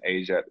she was in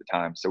Asia at the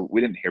time, so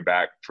we didn't hear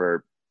back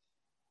for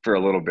a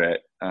little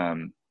bit.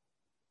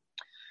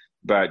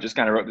 But just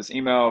kind of wrote this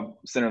email,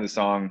 sent her the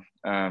song.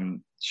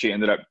 She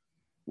ended up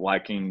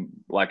liking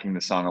the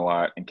song a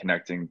lot and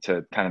connecting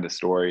to kind of the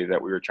story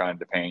that we were trying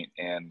to paint.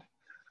 And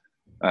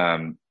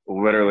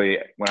literally,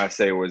 when I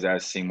say it was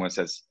as seamless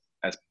as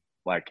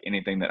like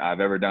anything that I've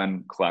ever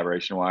done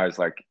collaboration wise,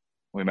 like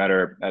we met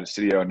her at a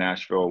studio in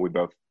Nashville. We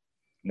both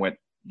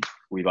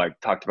we like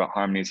talked about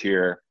harmonies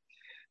here.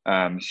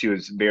 She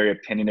was very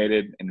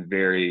opinionated and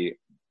very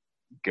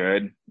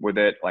good with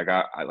it. Like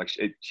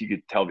she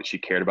could tell that she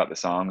cared about the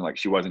song. Like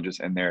she wasn't just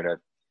in there to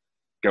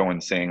go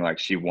and sing. Like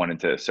she wanted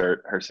to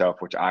assert herself,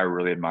 which I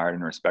really admired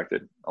and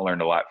respected. I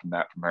learned a lot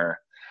from her.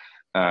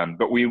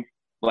 But we,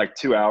 like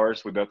 2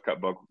 hours, we both cut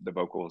the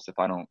vocals, the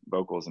final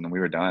vocals, and then we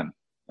were done.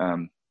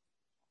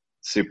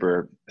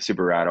 Super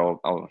rad.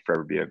 I'll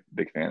forever be a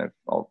big fan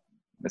of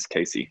Miss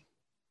Casey.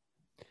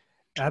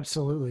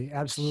 Absolutely.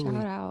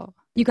 Shout out.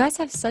 You guys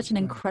have such an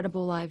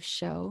incredible live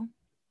show.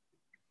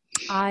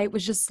 I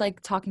was just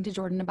like talking to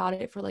Jordan about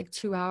it for like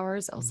 2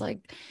 hours. I was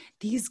like,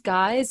 these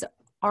guys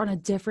are on a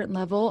different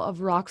level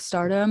of rock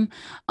stardom.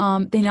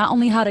 They not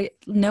only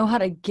know how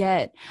to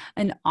get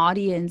an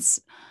audience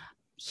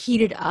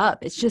heated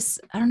up. It's just,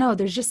 I don't know,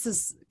 there's just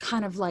this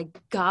kind of like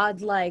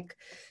godlike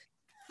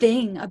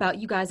thing about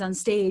you guys on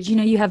stage. You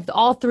know, you have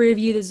all three of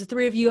you, there's the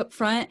three of you up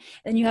front,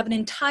 and you have an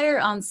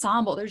entire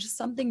ensemble. There's just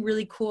something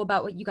really cool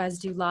about what you guys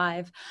do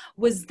live.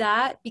 Was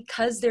that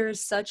because there is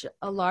such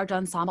a large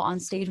ensemble on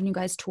stage when you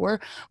guys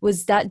tour?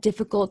 Was that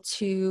difficult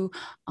to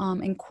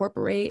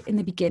incorporate in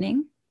the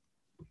beginning?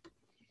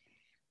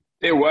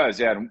 It was,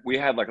 yeah. We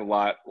had like a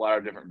lot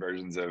of different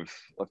versions of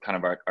kind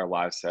of our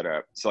live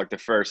setup. So like the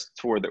first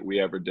tour that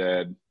we ever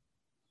did,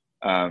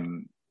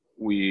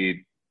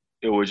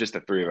 it was just the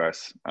three of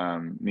us,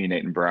 me,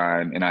 Nate, and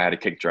Brian, and I had a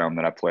kick drum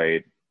that I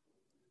played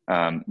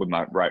with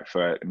my right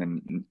foot, and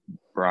then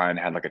Brian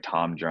had like a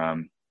tom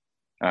drum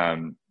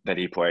that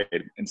he played.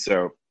 And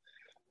so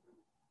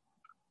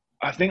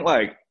I think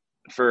like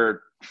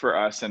for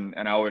us, and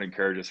I would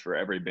encourage this for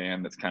every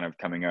band that's kind of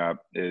coming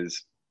up,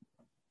 is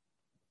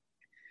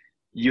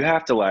you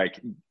have to like,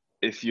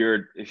 if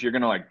you're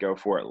gonna like go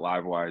for it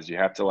live wise, you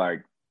have to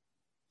like,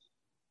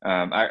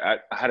 I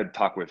had a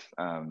talk with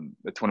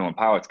the 21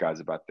 Pilots guys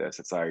about this.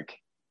 It's like,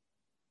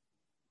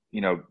 you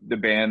know, the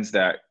bands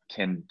that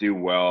can do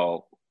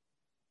well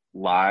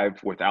live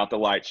without the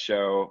light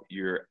show,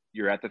 you're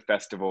at the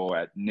festival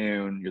at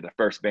noon, you're the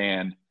first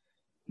band,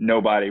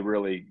 nobody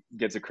really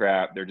gives a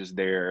crap, they're just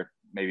there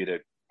maybe to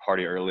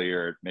party early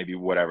or maybe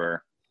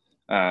whatever.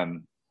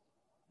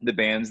 The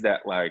bands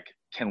that like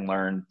can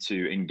learn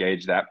to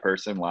engage that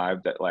person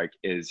live, that like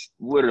is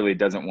literally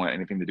doesn't want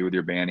anything to do with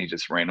your band, he's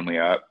just randomly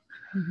up.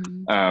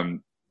 Mm-hmm.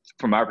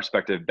 From my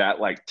perspective, that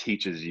like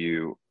teaches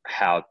you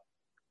how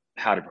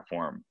to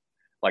perform,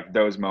 like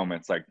those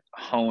moments, like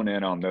hone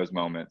in on those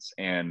moments.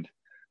 And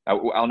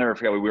I'll never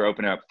forget, we were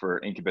opening up for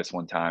Incubus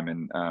one time,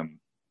 and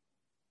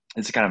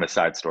it's kind of a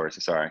side story, so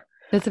sorry.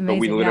 That's amazing.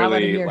 But we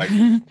literally like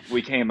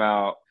we came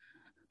out,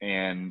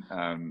 and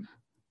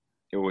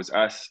it was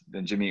us,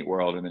 then Jimmy Eat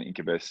World, and then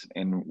Incubus,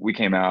 and we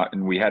came out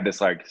and we had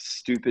this like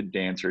stupid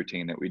dance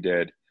routine that we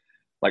did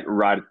like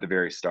right at the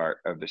very start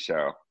of the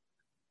show.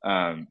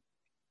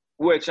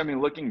 Which, I mean,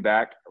 looking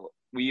back,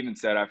 we even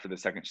said after the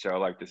second show,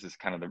 like, this is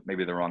kind of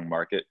maybe the wrong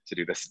market to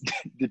do this,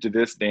 to do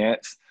this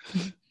dance.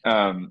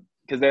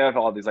 Cause they have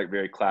all these like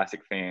very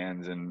classic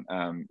fans, and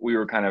we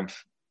were kind of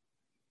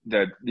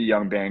the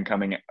young band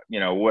coming, you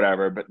know,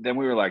 whatever. But then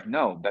we were like,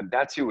 no,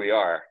 that's who we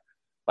are.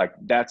 Like,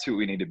 that's who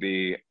we need to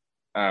be.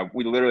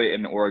 We literally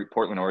in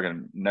Portland,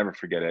 Oregon, never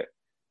forget it.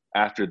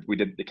 After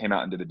they came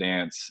out and did the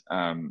dance,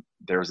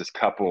 there was this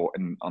couple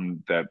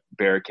on the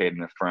barricade in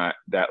the front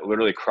that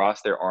literally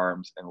crossed their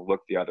arms and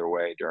looked the other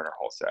way during our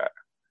whole set.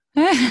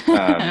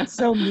 That's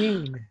so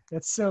mean.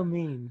 That's so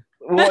mean.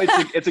 Well,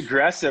 it's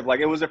aggressive. Like,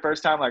 it was the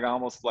first time, like, I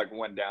almost like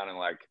went down and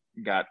like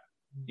got,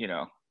 you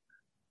know,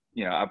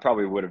 I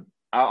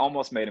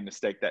almost made a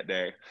mistake that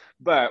day.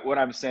 But what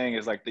I'm saying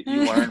is like that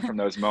you learn from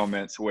those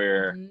moments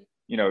where,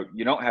 you know,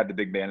 you don't have the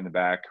big band in the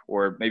back,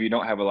 or maybe you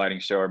don't have a lighting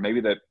show, or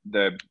maybe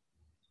the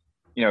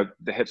you know,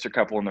 the hipster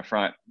couple in the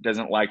front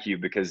doesn't like you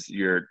because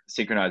you're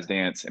synchronized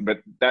dance. But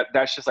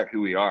that's just like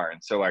who we are.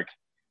 And so like,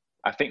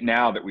 I think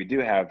now that we do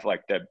have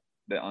like the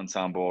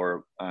ensemble,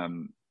 or,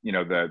 you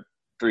know, the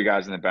three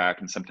guys in the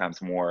back and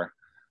sometimes more,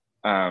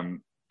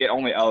 it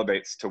only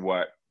elevates to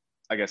what,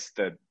 I guess,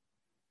 the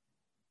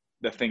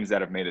things that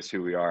have made us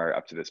who we are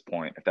up to this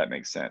point, if that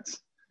makes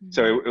sense. Mm-hmm.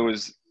 So it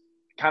was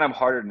kind of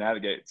harder to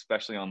navigate,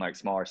 especially on like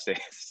smaller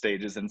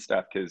stages and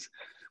stuff. Cause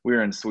we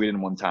were in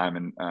Sweden one time,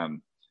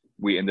 and,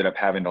 we ended up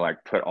having to like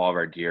put all of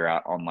our gear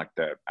out on like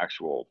the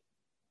actual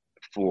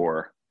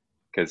floor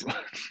because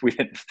we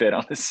didn't fit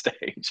on the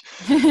stage.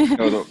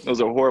 It was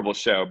a horrible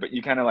show, but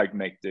you kind of like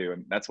make do.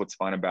 And that's what's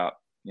fun about,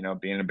 you know,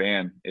 being in a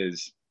band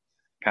is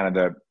kind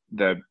of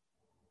the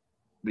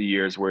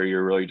years where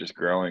you're really just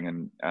growing.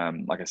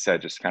 And like I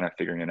said, just kind of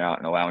figuring it out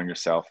and allowing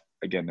yourself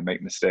again to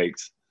make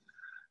mistakes.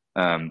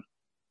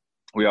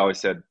 We always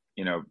said,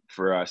 you know,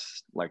 for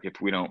us, like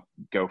if we don't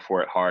go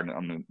for it hard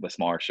on the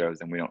smaller shows,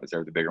 then we don't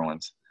deserve the bigger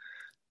ones.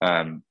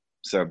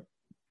 So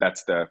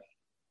that's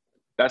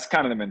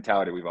kind of the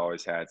mentality we've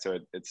always had. So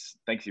it's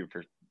thank you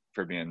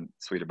for being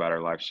sweet about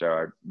our live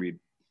show. We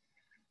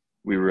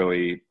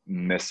really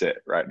miss it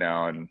right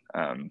now. And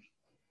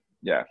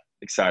yeah,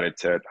 excited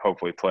to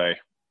hopefully play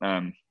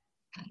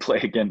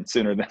again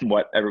sooner than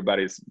what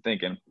everybody's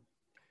thinking.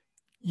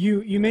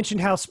 You mentioned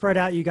how spread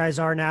out you guys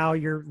are now.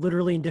 You're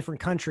literally in different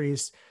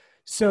countries.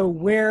 So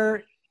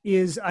where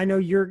is, I know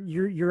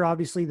you're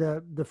obviously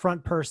the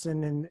front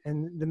person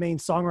and the main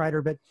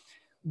songwriter, but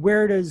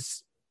where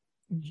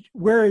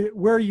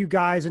are you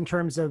guys in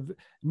terms of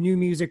new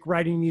music,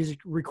 writing music,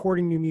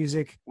 recording new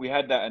music? We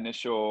had that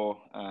initial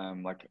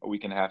like a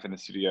week and a half in the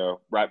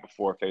studio right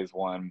before phase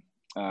one.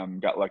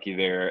 Got lucky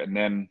there, and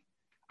then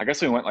I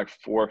guess we went like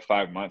 4 or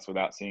 5 months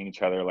without seeing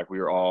each other. Like we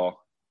were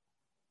all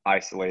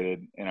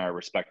isolated in our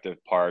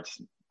respective parts.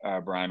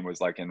 Brian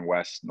was like in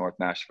North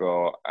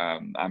Nashville.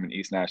 I'm in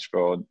East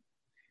Nashville.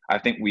 I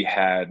think we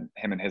had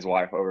him and his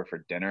wife over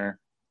for dinner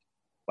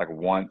like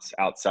once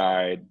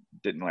outside,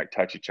 didn't like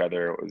touch each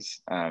other. It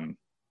was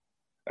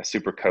a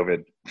super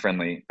COVID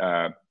friendly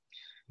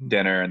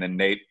dinner. And then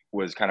Nate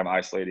was kind of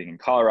isolating in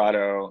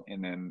Colorado.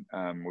 And then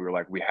we were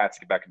like, we had to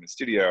get back in the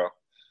studio,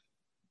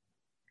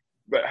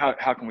 but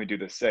how can we do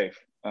this safe?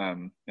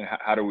 And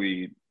how do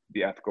we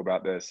be ethical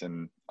about this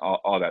and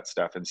all that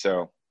stuff? And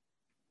so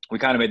we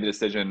kind of made the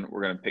decision,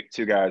 we're going to pick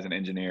 2 guys, an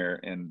engineer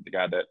and the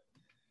guy that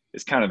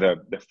is kind of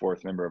the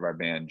 4th member of our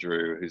band,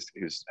 Drew,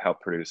 who's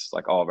helped produce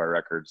like all of our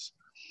records.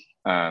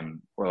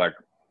 We're like,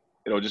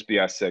 it'll just be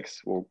us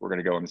 6. We're going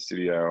to go in the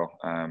studio.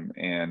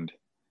 And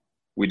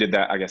we did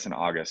that, I guess, in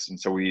August. And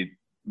so we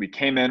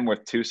came in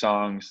with 2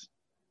 songs.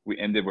 We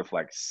ended with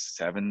like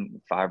 7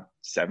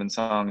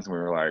 songs. And we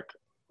were like,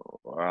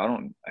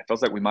 it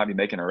feels like we might be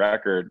making a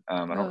record. I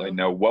don't really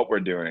know what we're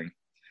doing.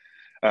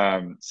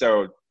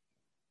 So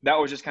that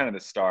was just kind of the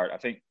start. I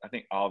think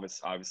all of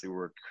us obviously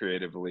were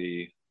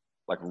creatively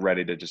like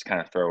ready to just kind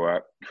of throw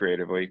up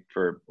creatively,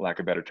 for lack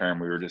of a better term.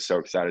 We were just so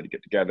excited to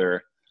get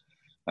together.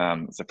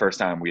 It's the first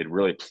time we had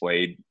really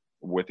played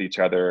with each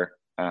other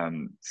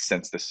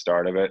since the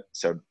start of it.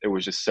 So it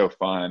was just so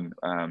fun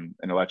and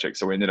electric.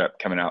 So we ended up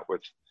coming out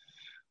with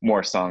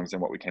more songs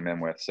than what we came in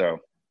with. So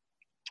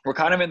we're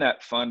kind of in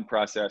that fun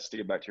process, to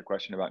get back to your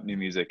question about new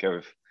music,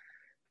 of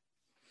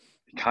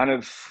kind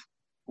of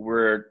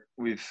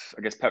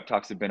I guess Pep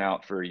Talks have been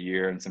out for a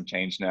year and some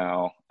change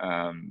now.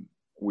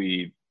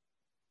 We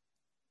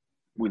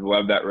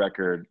love that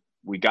record.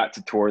 We got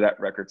to tour that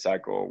record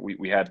cycle.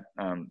 We had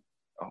a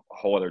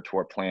whole other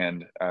tour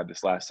planned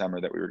this last summer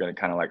that we were going to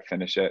kind of like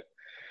finish it.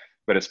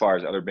 But as far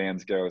as other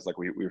bands go, it's like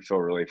we feel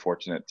really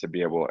fortunate to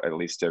be able at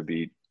least to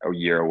be a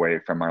year away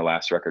from our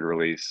last record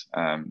release.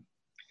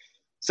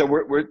 So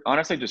we're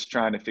honestly just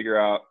trying to figure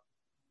out,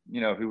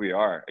 you know, who we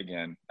are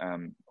again.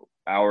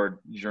 Our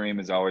dream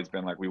has always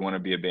been like, we want to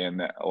be a band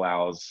that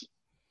allows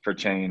for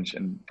change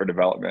and for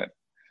development.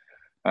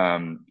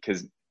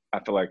 Because I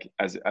feel like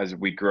as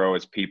we grow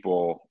as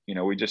people, you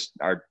know,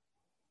 our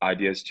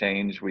ideas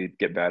change, we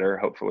get better,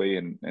 hopefully,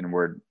 and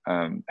we're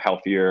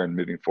healthier and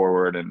moving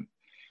forward. And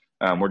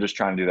we're just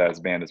trying to do that as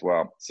a band as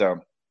well. So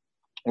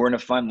we're in a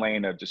fun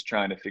lane of just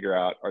trying to figure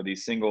out, are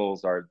these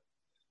singles,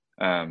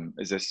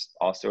 is this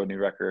also a new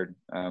record?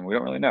 We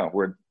don't really know.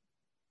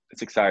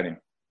 It's exciting.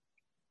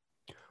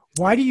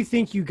 Why do you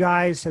think you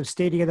guys have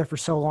stayed together for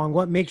so long?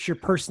 What makes your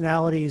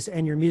personalities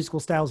and your musical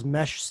styles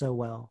mesh so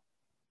well?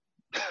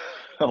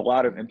 A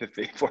lot of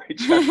empathy for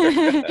each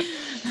other.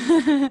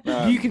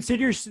 Do you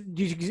consider,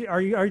 are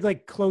you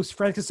like close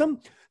friends? Because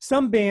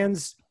some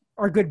bands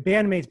are good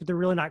bandmates, but they're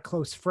really not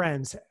close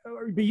friends.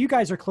 But you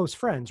guys are close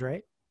friends,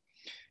 right?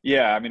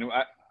 Yeah, I mean,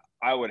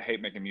 I would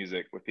hate making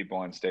music with people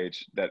on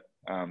stage that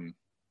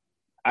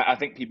I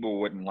think people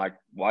wouldn't like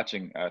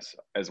watching us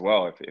as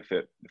well if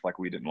like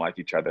we didn't like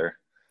each other.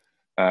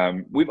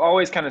 We've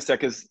always kind of said,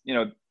 because, you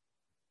know,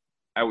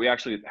 we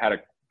actually had a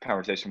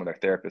conversation with our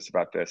therapist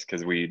about this,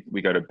 because we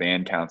go to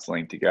band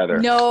counseling together.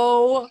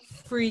 No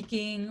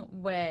freaking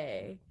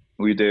way.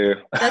 We do.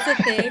 That's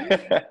a thing?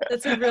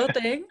 That's a real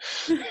thing?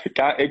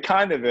 It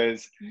kind of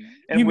is.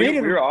 And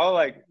we were all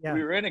like, yeah.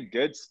 We were in a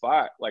good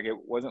spot. Like, it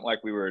wasn't like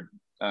we were,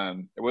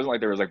 it wasn't like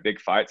there was like big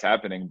fights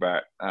happening,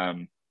 but I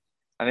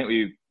think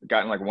we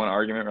got in like one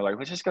argument. We're like,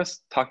 let's just go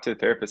talk to the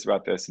therapist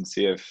about this and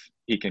see if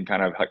he can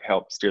kind of like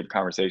help steer the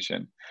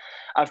conversation.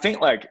 I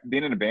think like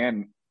being in a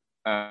band,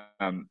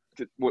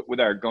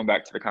 going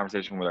back to the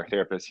conversation with our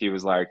therapist, he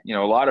was like, you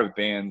know, a lot of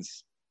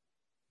bands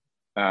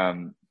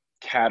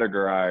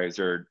categorize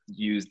or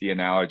use the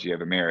analogy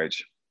of a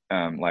marriage.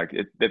 Like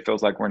it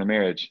feels like we're in a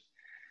marriage.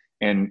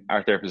 And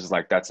our therapist is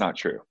like, that's not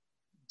true.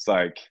 It's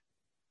like,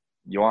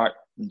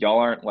 y'all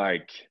aren't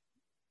like,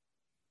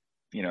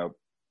 you know,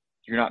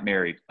 you're not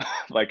married.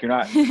 Like, you're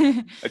not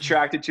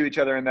attracted to each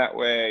other in that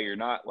way. You're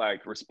not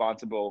like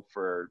responsible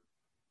for,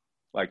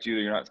 like,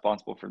 Julie, you're not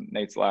responsible for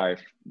Nate's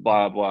life,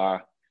 blah, blah.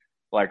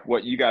 Like,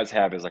 what you guys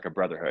have is like a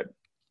brotherhood.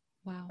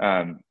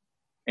 Wow.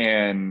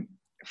 And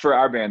for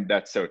our band,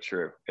 that's so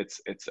true.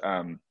 It's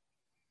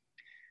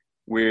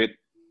we're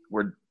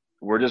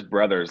just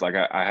brothers. Like,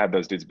 I had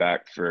those dudes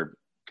back for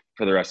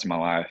the rest of my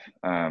life.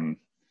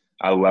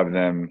 I love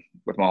them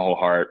with my whole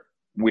heart.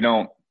 We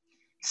don't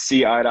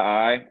see eye to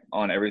eye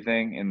on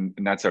everything, and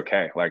that's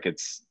okay. Like,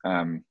 it's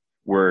we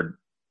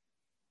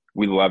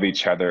love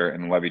each other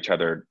and love each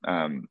other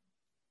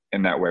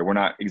in that way. We're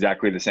not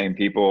exactly the same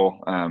people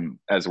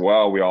as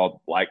well. We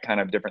all like kind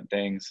of different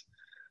things.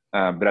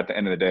 But at the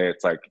end of the day,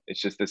 it's like,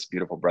 it's just this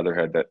beautiful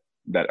brotherhood that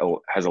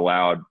has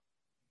allowed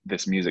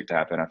this music to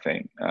happen, I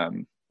think.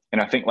 And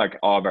I think, like,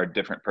 all of our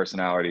different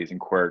personalities and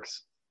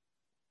quirks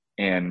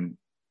and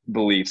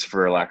beliefs,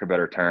 for lack of a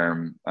better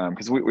term,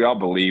 because we all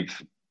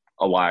believe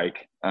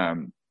alike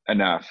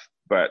enough,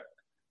 but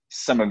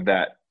some of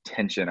that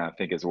tension, I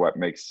think, is what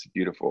makes music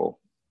beautiful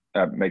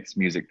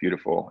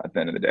at the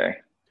end of the day.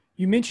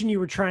 You mentioned you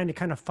were trying to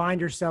kind of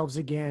find yourselves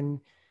again.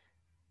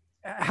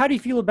 How do you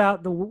feel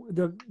about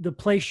the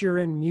place you're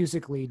in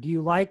musically? Do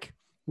you like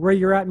where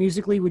you're at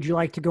musically? Would you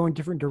like to go in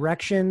different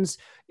directions?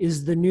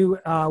 Is the new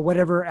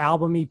whatever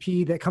album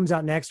EP that comes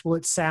out next, will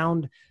it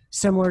sound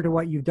similar to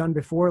what you've done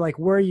before? Like,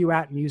 where are you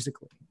at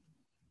musically?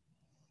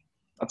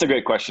 That's a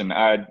great question.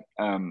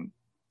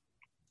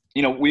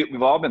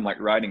 We've all been like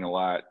writing a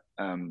lot,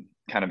 kind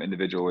of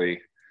individually,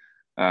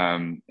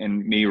 and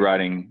me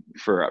writing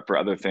for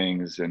other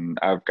things. And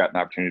I've gotten the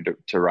opportunity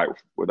to write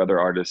with other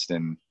artists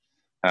and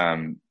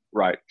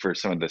write for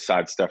some of the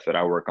side stuff that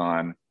I work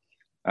on.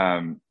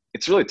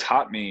 It's really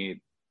taught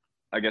me,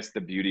 I guess, the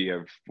beauty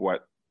of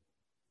what,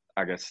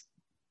 I guess,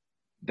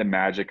 the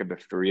magic of the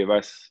three of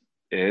us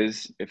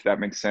is, if that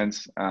makes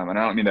sense. And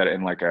I don't mean that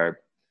in like a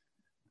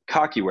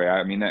cocky way.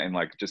 I mean that in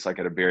like, just like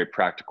at a very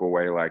practical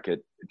way. Like,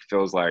 it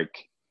feels like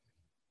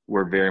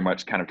we're very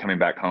much kind of coming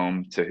back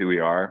home to who we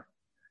are.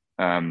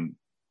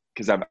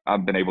 Cause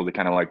I've been able to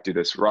kind of like do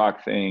this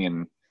rock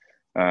thing.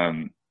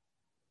 And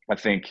I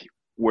think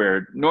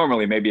where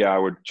normally maybe I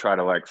would try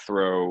to like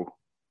throw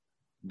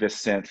this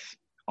synth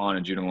on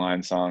a Judah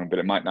Line song, but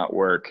it might not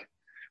work,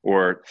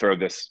 or throw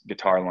this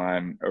guitar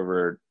line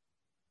over,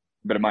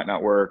 but it might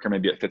not work, or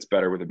maybe it fits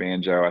better with a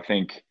banjo. I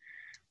think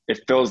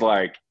it feels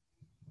like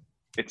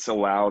it's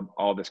allowed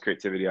all this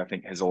creativity, I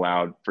think, has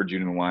allowed for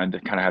Judah Line to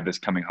kind of have this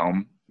coming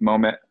home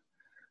moment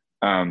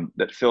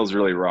that feels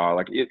really raw.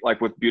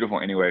 Like with Beautiful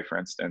Anyway, for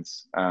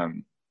instance,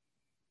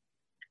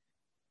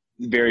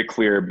 very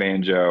clear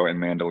banjo and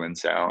mandolin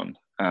sound.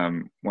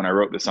 When I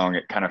wrote the song,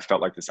 it kind of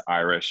felt like this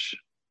Irish,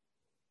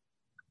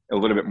 a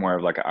little bit more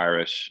of like an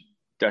Irish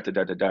da da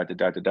da da da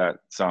da da da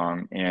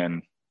song,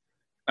 and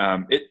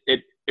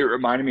it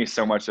reminded me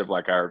so much of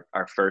like our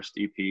first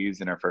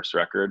EPs and our first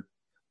record,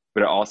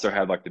 but it also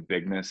had like the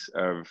bigness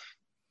of,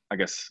 I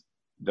guess,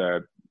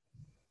 the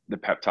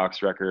Pep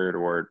Talks record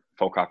or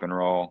Folk Hop and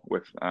Roll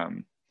with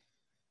kind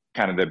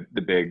of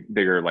the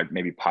bigger like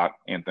maybe pop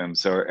anthem.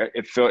 So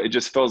it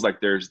just feels like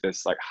there's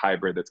this like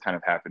hybrid that's kind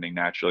of happening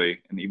naturally.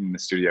 And even in the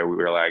studio, we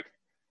were like,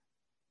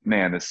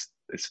 man, this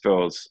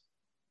feels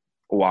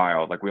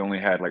wild. Like, we only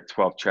had like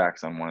 12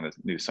 tracks on one of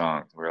the new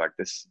songs. We were like,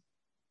 this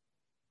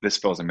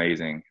feels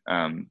amazing.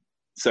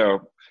 So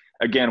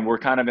again, we're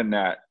kind of in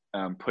that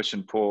push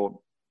and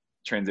pull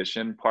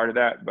transition part of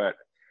that, but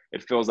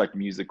it feels like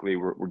musically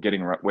we're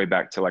getting way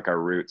back to like our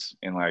roots,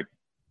 in like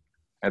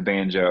a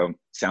banjo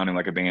sounding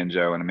like a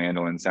banjo and a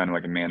mandolin sounding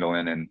like a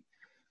mandolin. And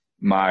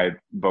my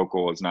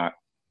vocal is not,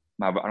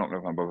 I don't know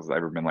if my vocals have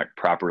ever been like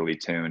properly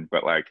tuned,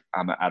 but like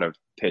I'm out of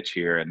pitch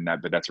here and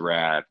that, but that's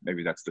rad.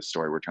 Maybe that's the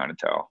story we're trying to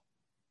tell.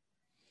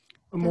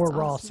 A more That's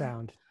raw awesome.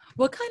 sound.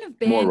 What kind of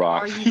More band raw.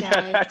 are you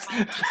guys?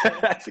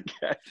 That's a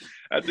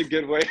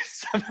good way to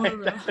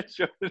summarize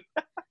that.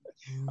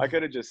 I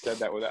could have just said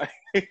that without.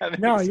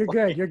 No, you're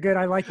good. You're good.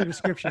 I like your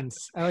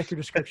descriptions.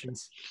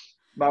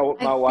 My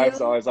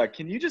wife's always like,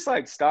 "Can you just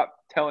like stop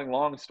telling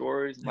long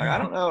stories?" I'm like, I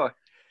don't know.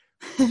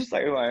 It's just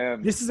like who I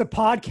am. This is a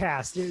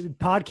podcast.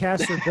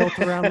 Podcasts are built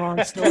around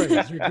long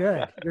stories. You're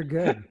good. You're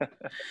good.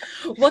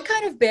 What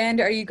kind of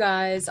band are you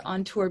guys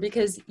on tour?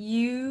 Because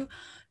the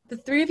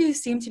three of you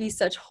seem to be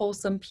such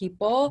wholesome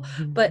people,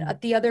 but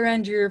at the other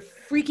end, you're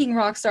freaking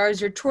rock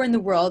stars. You're touring the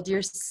world.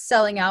 You're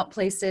selling out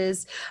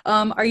places.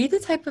 Are you the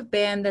type of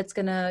band that's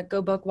going to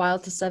go buck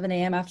wild to 7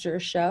 a.m. after a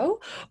show?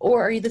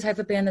 Or are you the type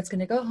of band that's going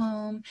to go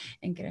home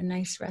and get a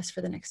nice rest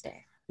for the next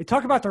day? They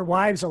talk about their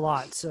wives a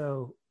lot,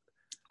 so.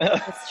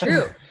 That's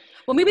true.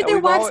 Well, maybe their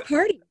wives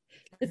party,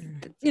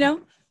 you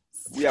know?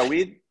 Yeah,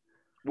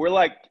 we're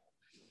like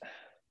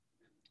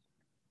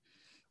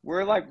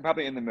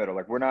probably in the middle.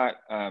 Like, we're not,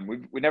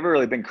 we've never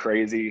really been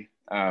crazy.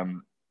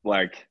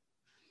 Like,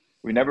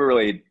 we never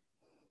really,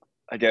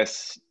 I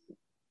guess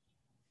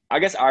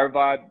our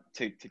vibe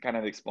to kind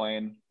of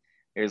explain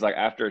is like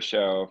after a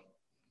show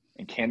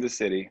in Kansas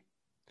City.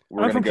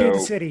 We're I'm gonna from go.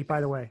 Kansas City,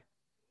 by the way.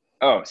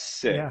 Oh,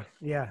 sick! Yeah,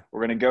 yeah.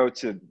 We're gonna go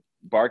to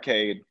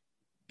Barcade.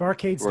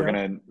 Barcade's We're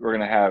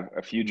gonna have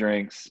a few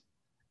drinks,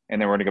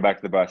 and then we're gonna go back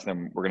to the bus, and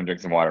then we're gonna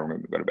drink some water. And we're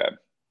gonna go to bed.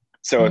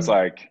 So it's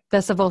like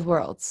best of both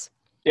worlds.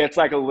 Yeah, it's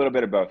like a little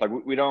bit of both. Like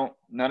we don't.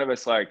 None of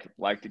us like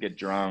to get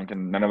drunk,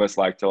 and none of us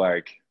like to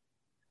like.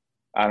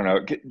 I don't know,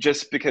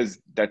 just because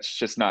that's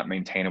just not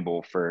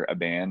maintainable for a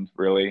band,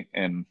 really.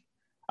 And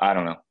I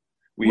don't know.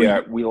 We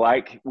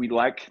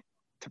like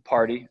to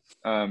party,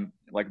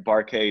 like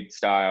Barcade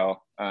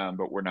style,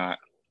 but we're not.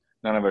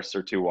 None of us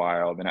are too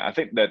wild, and I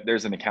think that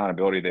there's an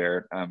accountability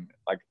there,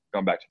 like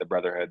going back to the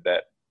brotherhood,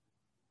 that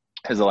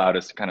has allowed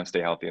us to kind of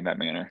stay healthy in that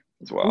manner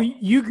as well.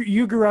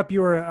 You grew up.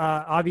 You were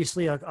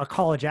obviously a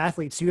college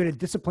athlete, so you had to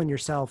discipline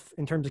yourself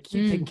in terms of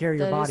taking care of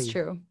your body. That's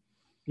true.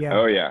 Yeah.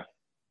 Oh yeah.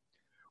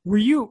 Were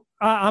you?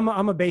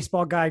 I'm a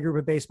baseball guy. Grew up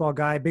a baseball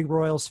guy. Big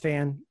Royals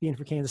fan, being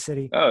for Kansas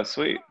City. Oh,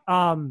 sweet.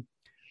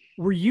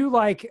 Were you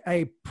like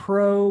a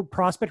pro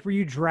prospect? Were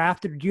you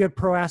drafted? Do you have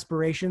pro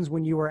aspirations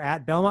when you were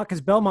at Belmont?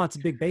 Because Belmont's a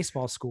big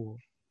baseball school.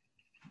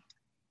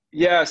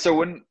 Yeah. So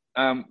when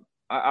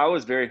I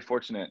was very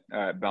fortunate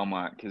at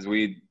Belmont because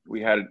we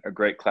had a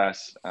great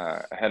class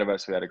ahead of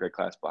us. We had a great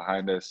class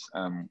behind us.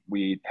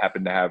 We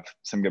happened to have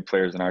some good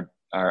players in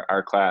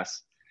our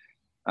class.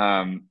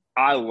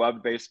 I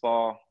loved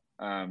baseball.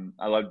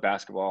 I loved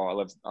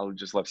basketball. I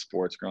just loved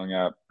sports growing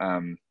up.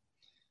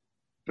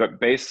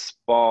 But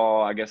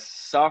baseball, I guess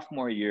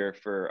sophomore year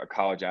for a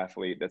college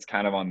athlete, that's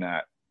kind of on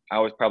that. I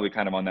was probably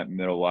kind of on that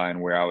middle line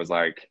where I was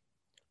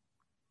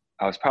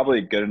probably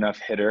a good enough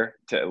hitter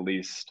to at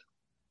least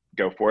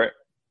go for it.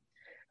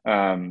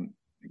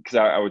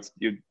 Because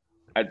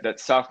at that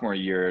sophomore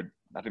year,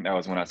 I think that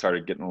was when I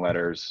started getting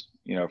letters,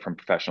 from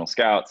professional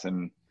scouts,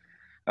 and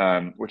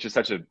which is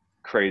such a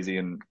crazy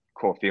and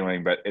cool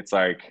feeling. But it's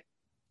like,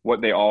 what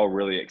they all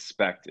really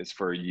expect is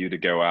for you to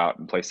go out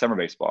and play summer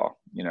baseball,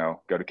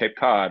 go to Cape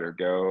Cod or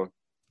go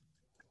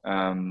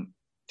to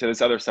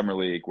this other summer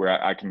league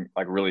where I can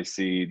like really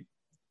see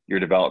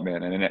your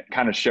development. And then it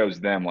kind of shows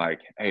them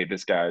like, hey,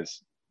 this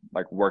guy's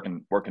like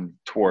working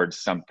towards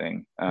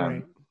something.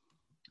 Right.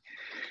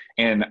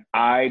 And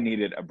I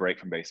needed a break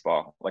from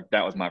baseball. Like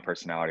that was my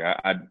personality.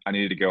 I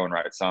needed to go and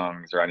write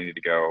songs, or I needed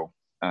to go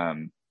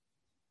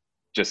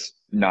just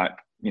not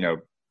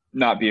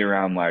be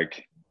around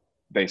like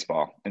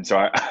baseball. And so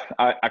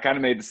I kind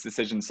of made this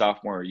decision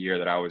sophomore year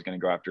that I was going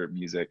to go after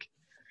music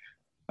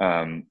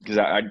because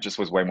I just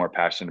was way more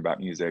passionate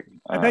about music.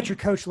 I bet your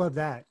coach loved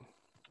that.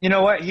 You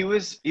know what? He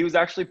was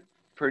actually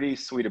pretty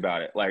sweet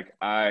about it. Like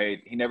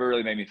he never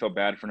really made me feel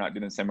bad for not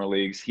doing the summer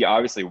leagues. He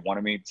obviously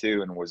wanted me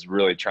to and was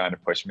really trying to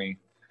push me.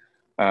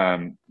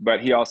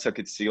 But he also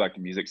could see like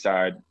the music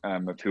side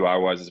of who I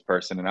was as a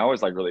person. And I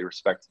always like really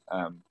respect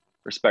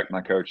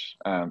my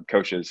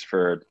coaches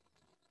for,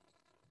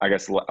 I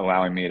guess,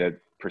 allowing me to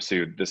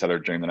pursue this other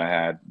dream that I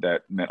had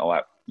that meant a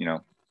lot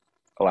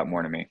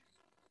more to me.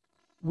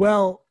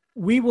 Well,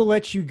 we will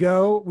let you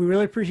go. We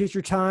really appreciate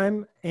your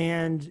time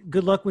and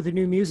good luck with the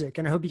new music.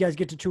 And I hope you guys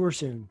get to tour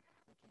soon.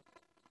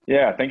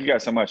 Yeah. Thank you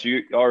guys so much.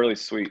 You all are really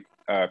sweet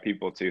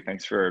people too.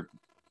 Thanks for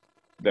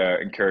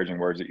the encouraging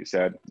words that you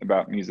said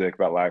about music,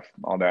 about life,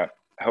 all that.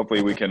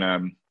 Hopefully we can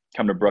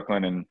come to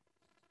Brooklyn and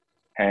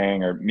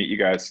hang or meet you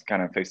guys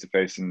kind of face to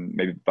face. And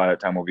maybe by that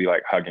time we'll be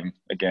like hugging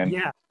again.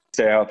 Yeah.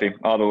 Stay healthy.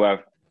 All the love.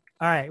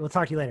 All right. We'll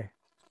talk to you later.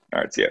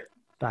 All right. See ya.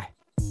 Bye.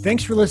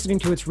 Thanks for listening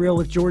to It's Real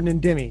with Jordan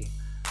and Demi.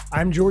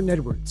 I'm Jordan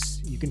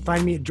Edwards. You can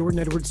find me at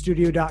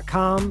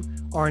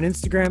jordanedwardsstudio.com or on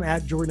Instagram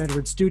at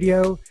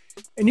jordanedwardsstudio.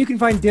 And you can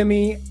find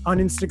Demi on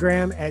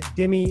Instagram at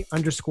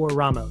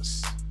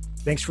Demi_Ramos.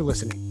 Thanks for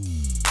listening.